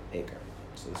Label Eiger.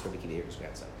 So this is Rabbi Akiva Eiger's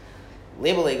grandson.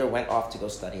 Label Eiger went off to go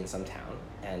study in some town,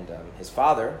 and his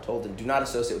father told him, do not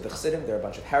associate with the Hasidim. They're a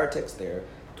bunch of heretics. They're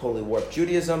totally warped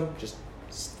Judaism. Just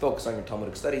focus on your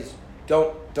Talmudic studies.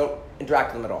 Don't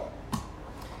interact with them at all.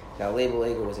 Now, Label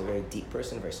Eiger was a very deep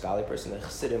person, a very scholarly person. The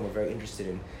Hasidim were very interested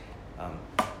in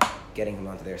getting him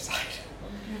onto their side.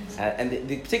 And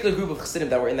the particular group of Hasidim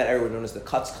that were in that area were known as the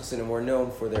Katz Hasidim, were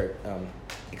known for their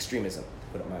extremism, to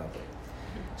put it mildly.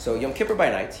 So Yom Kippur by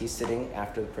night, he's sitting,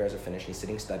 after the prayers are finished, he's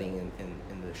sitting studying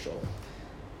in the shul.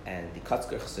 And the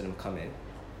Katzker Hasidim come in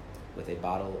with a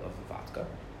bottle of vodka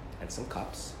and some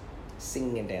cups,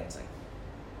 singing and dancing.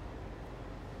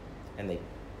 And they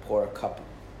pour a cup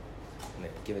and they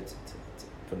give it to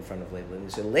put in front of Label. And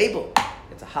they say, Label,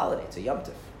 it's a holiday, it's a Yom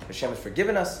Tov. Hashem has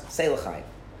forgiven us, say l'chaim.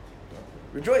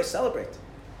 Rejoice, celebrate.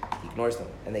 He ignores them,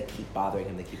 and they keep bothering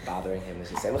him. They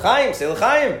say l'chaim, say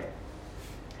l'chaim.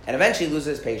 And eventually he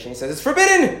loses his patience. He says, it's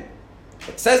forbidden.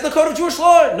 It says in the code of Jewish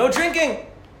law, no drinking.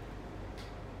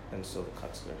 And so the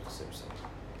Katzler Chassidim says,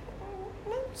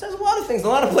 it says a lot of things in a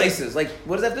lot of places. Like,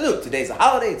 what does that have to do? Today's a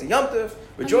holiday, it's a Yom Tov.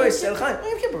 Rejoice, say l'chaim.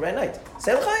 Yom Kippur, at night.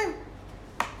 Say l'chaim.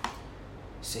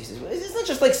 So he says, well, it's not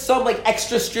just like some like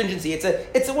extra stringency.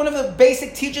 It's one of the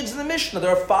basic teachings in the Mishnah. There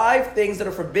are 5 things that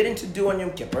are forbidden to do on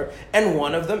Yom Kippur, and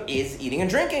one of them is eating and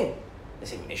drinking. They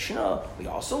say, Mishnah, we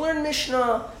also learn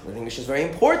Mishnah. We think Mishnah is very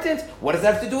important. What does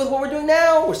that have to do with what we're doing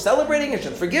now? We're celebrating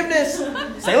Hashem forgiveness.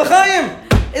 Say l'chaim.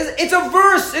 It's a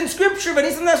verse in Scripture.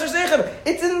 It's in the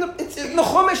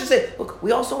Chumash. You say, look,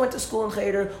 we also went to school in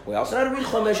Cheder. We also know how to read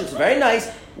Chumash. It's very nice.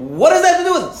 What does that have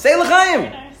to do with it? Say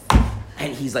l'chaim.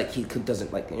 And he's like, he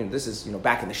doesn't like, this is,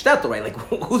 back in the shtetl, right? Like,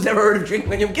 who's ever heard of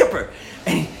drinking on Yom Kippur?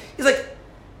 And he's like,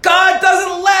 God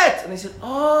doesn't let. And they said,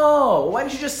 oh, why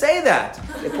didn't you just say that?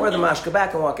 They pour the mashka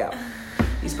back and walk out.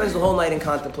 He spends the whole night in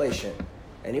contemplation.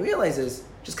 And he realizes,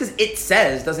 just because it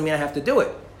says doesn't mean I have to do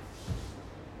it.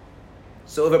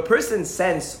 So if a person's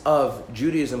sense of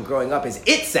Judaism growing up is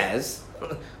it says,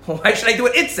 well, why should I do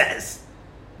what it says?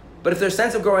 But if their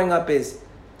sense of growing up is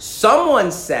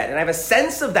someone said, and I have a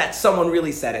sense of that someone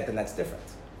really said it, then that's different.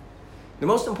 The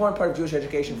most important part of Jewish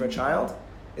education for a child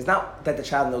is not that the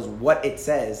child knows what it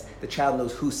says, the child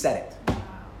knows who said it.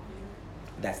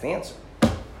 That's the answer.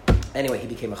 Anyway, he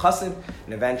became a chassid,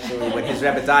 and eventually when his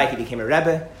Rebbe died, he became a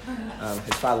Rebbe.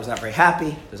 His father was not very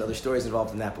happy. There's other stories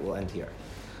involved in that, but we'll end here.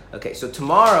 Okay, so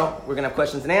tomorrow we're going to have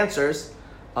questions and answers,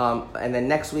 and then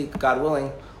next week, God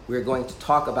willing, we're going to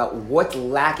talk about what's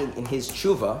lacking in his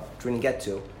tshuva, which we're going to get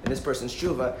to, in this person's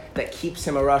tshuva, that keeps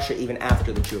him a rasha even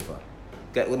after the tshuva.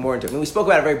 Get a little more into it. I mean, we spoke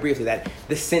about it very briefly, that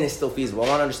the sin is still feasible. I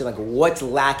want to understand what's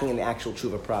lacking in the actual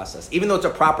tshuva process. Even though it's a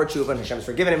proper tshuva and Hashem has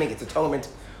forgiven him, it's atonement,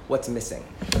 what's missing?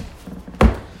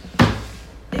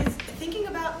 Is thinking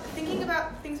about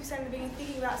things we said in the beginning,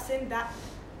 thinking about sin,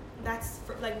 that's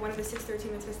for, like one of the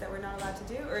 613 mitzvahs that we're not allowed to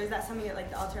do, or is that something that like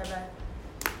the Alter Rebbe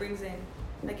brings in?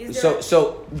 Like, is there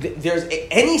there's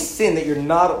any sin that you're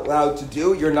not allowed to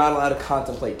do, you're not allowed to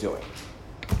contemplate doing.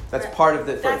 That's right. Part of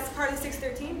the. That's part of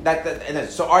 613.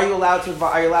 So are you allowed to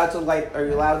light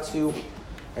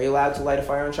a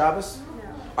fire on Shabbos? No.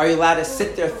 Are you allowed to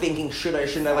sit there thinking,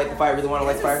 shouldn't I light the fire? I really want to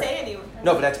light the fire. It doesn't say anyone.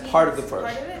 No, but that's part of the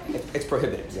first. Part of it? It's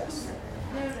prohibited. Yes.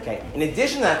 Okay. In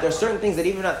addition to that, there are certain things that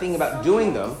even if you're not thinking about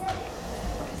doing them,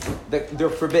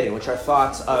 they're forbidden, which are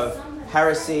thoughts of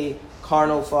heresy,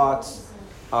 carnal thoughts,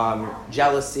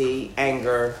 jealousy,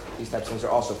 anger. These types of things are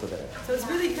also forbidden. So it's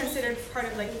really considered part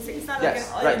of like it's not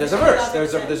yes, like an right. There's a verse.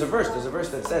 There's a verse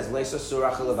that says, "Leisa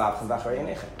surach levavchem v'acharei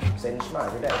einechem." Say Nishma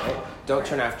every day. Right? Don't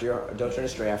turn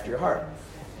astray after your heart.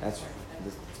 That's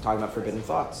talking about forbidden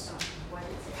thoughts,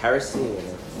 heresy,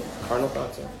 and carnal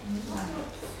thoughts.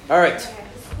 All right.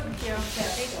 Thank you.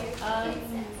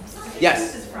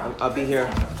 Yes, I'll be here.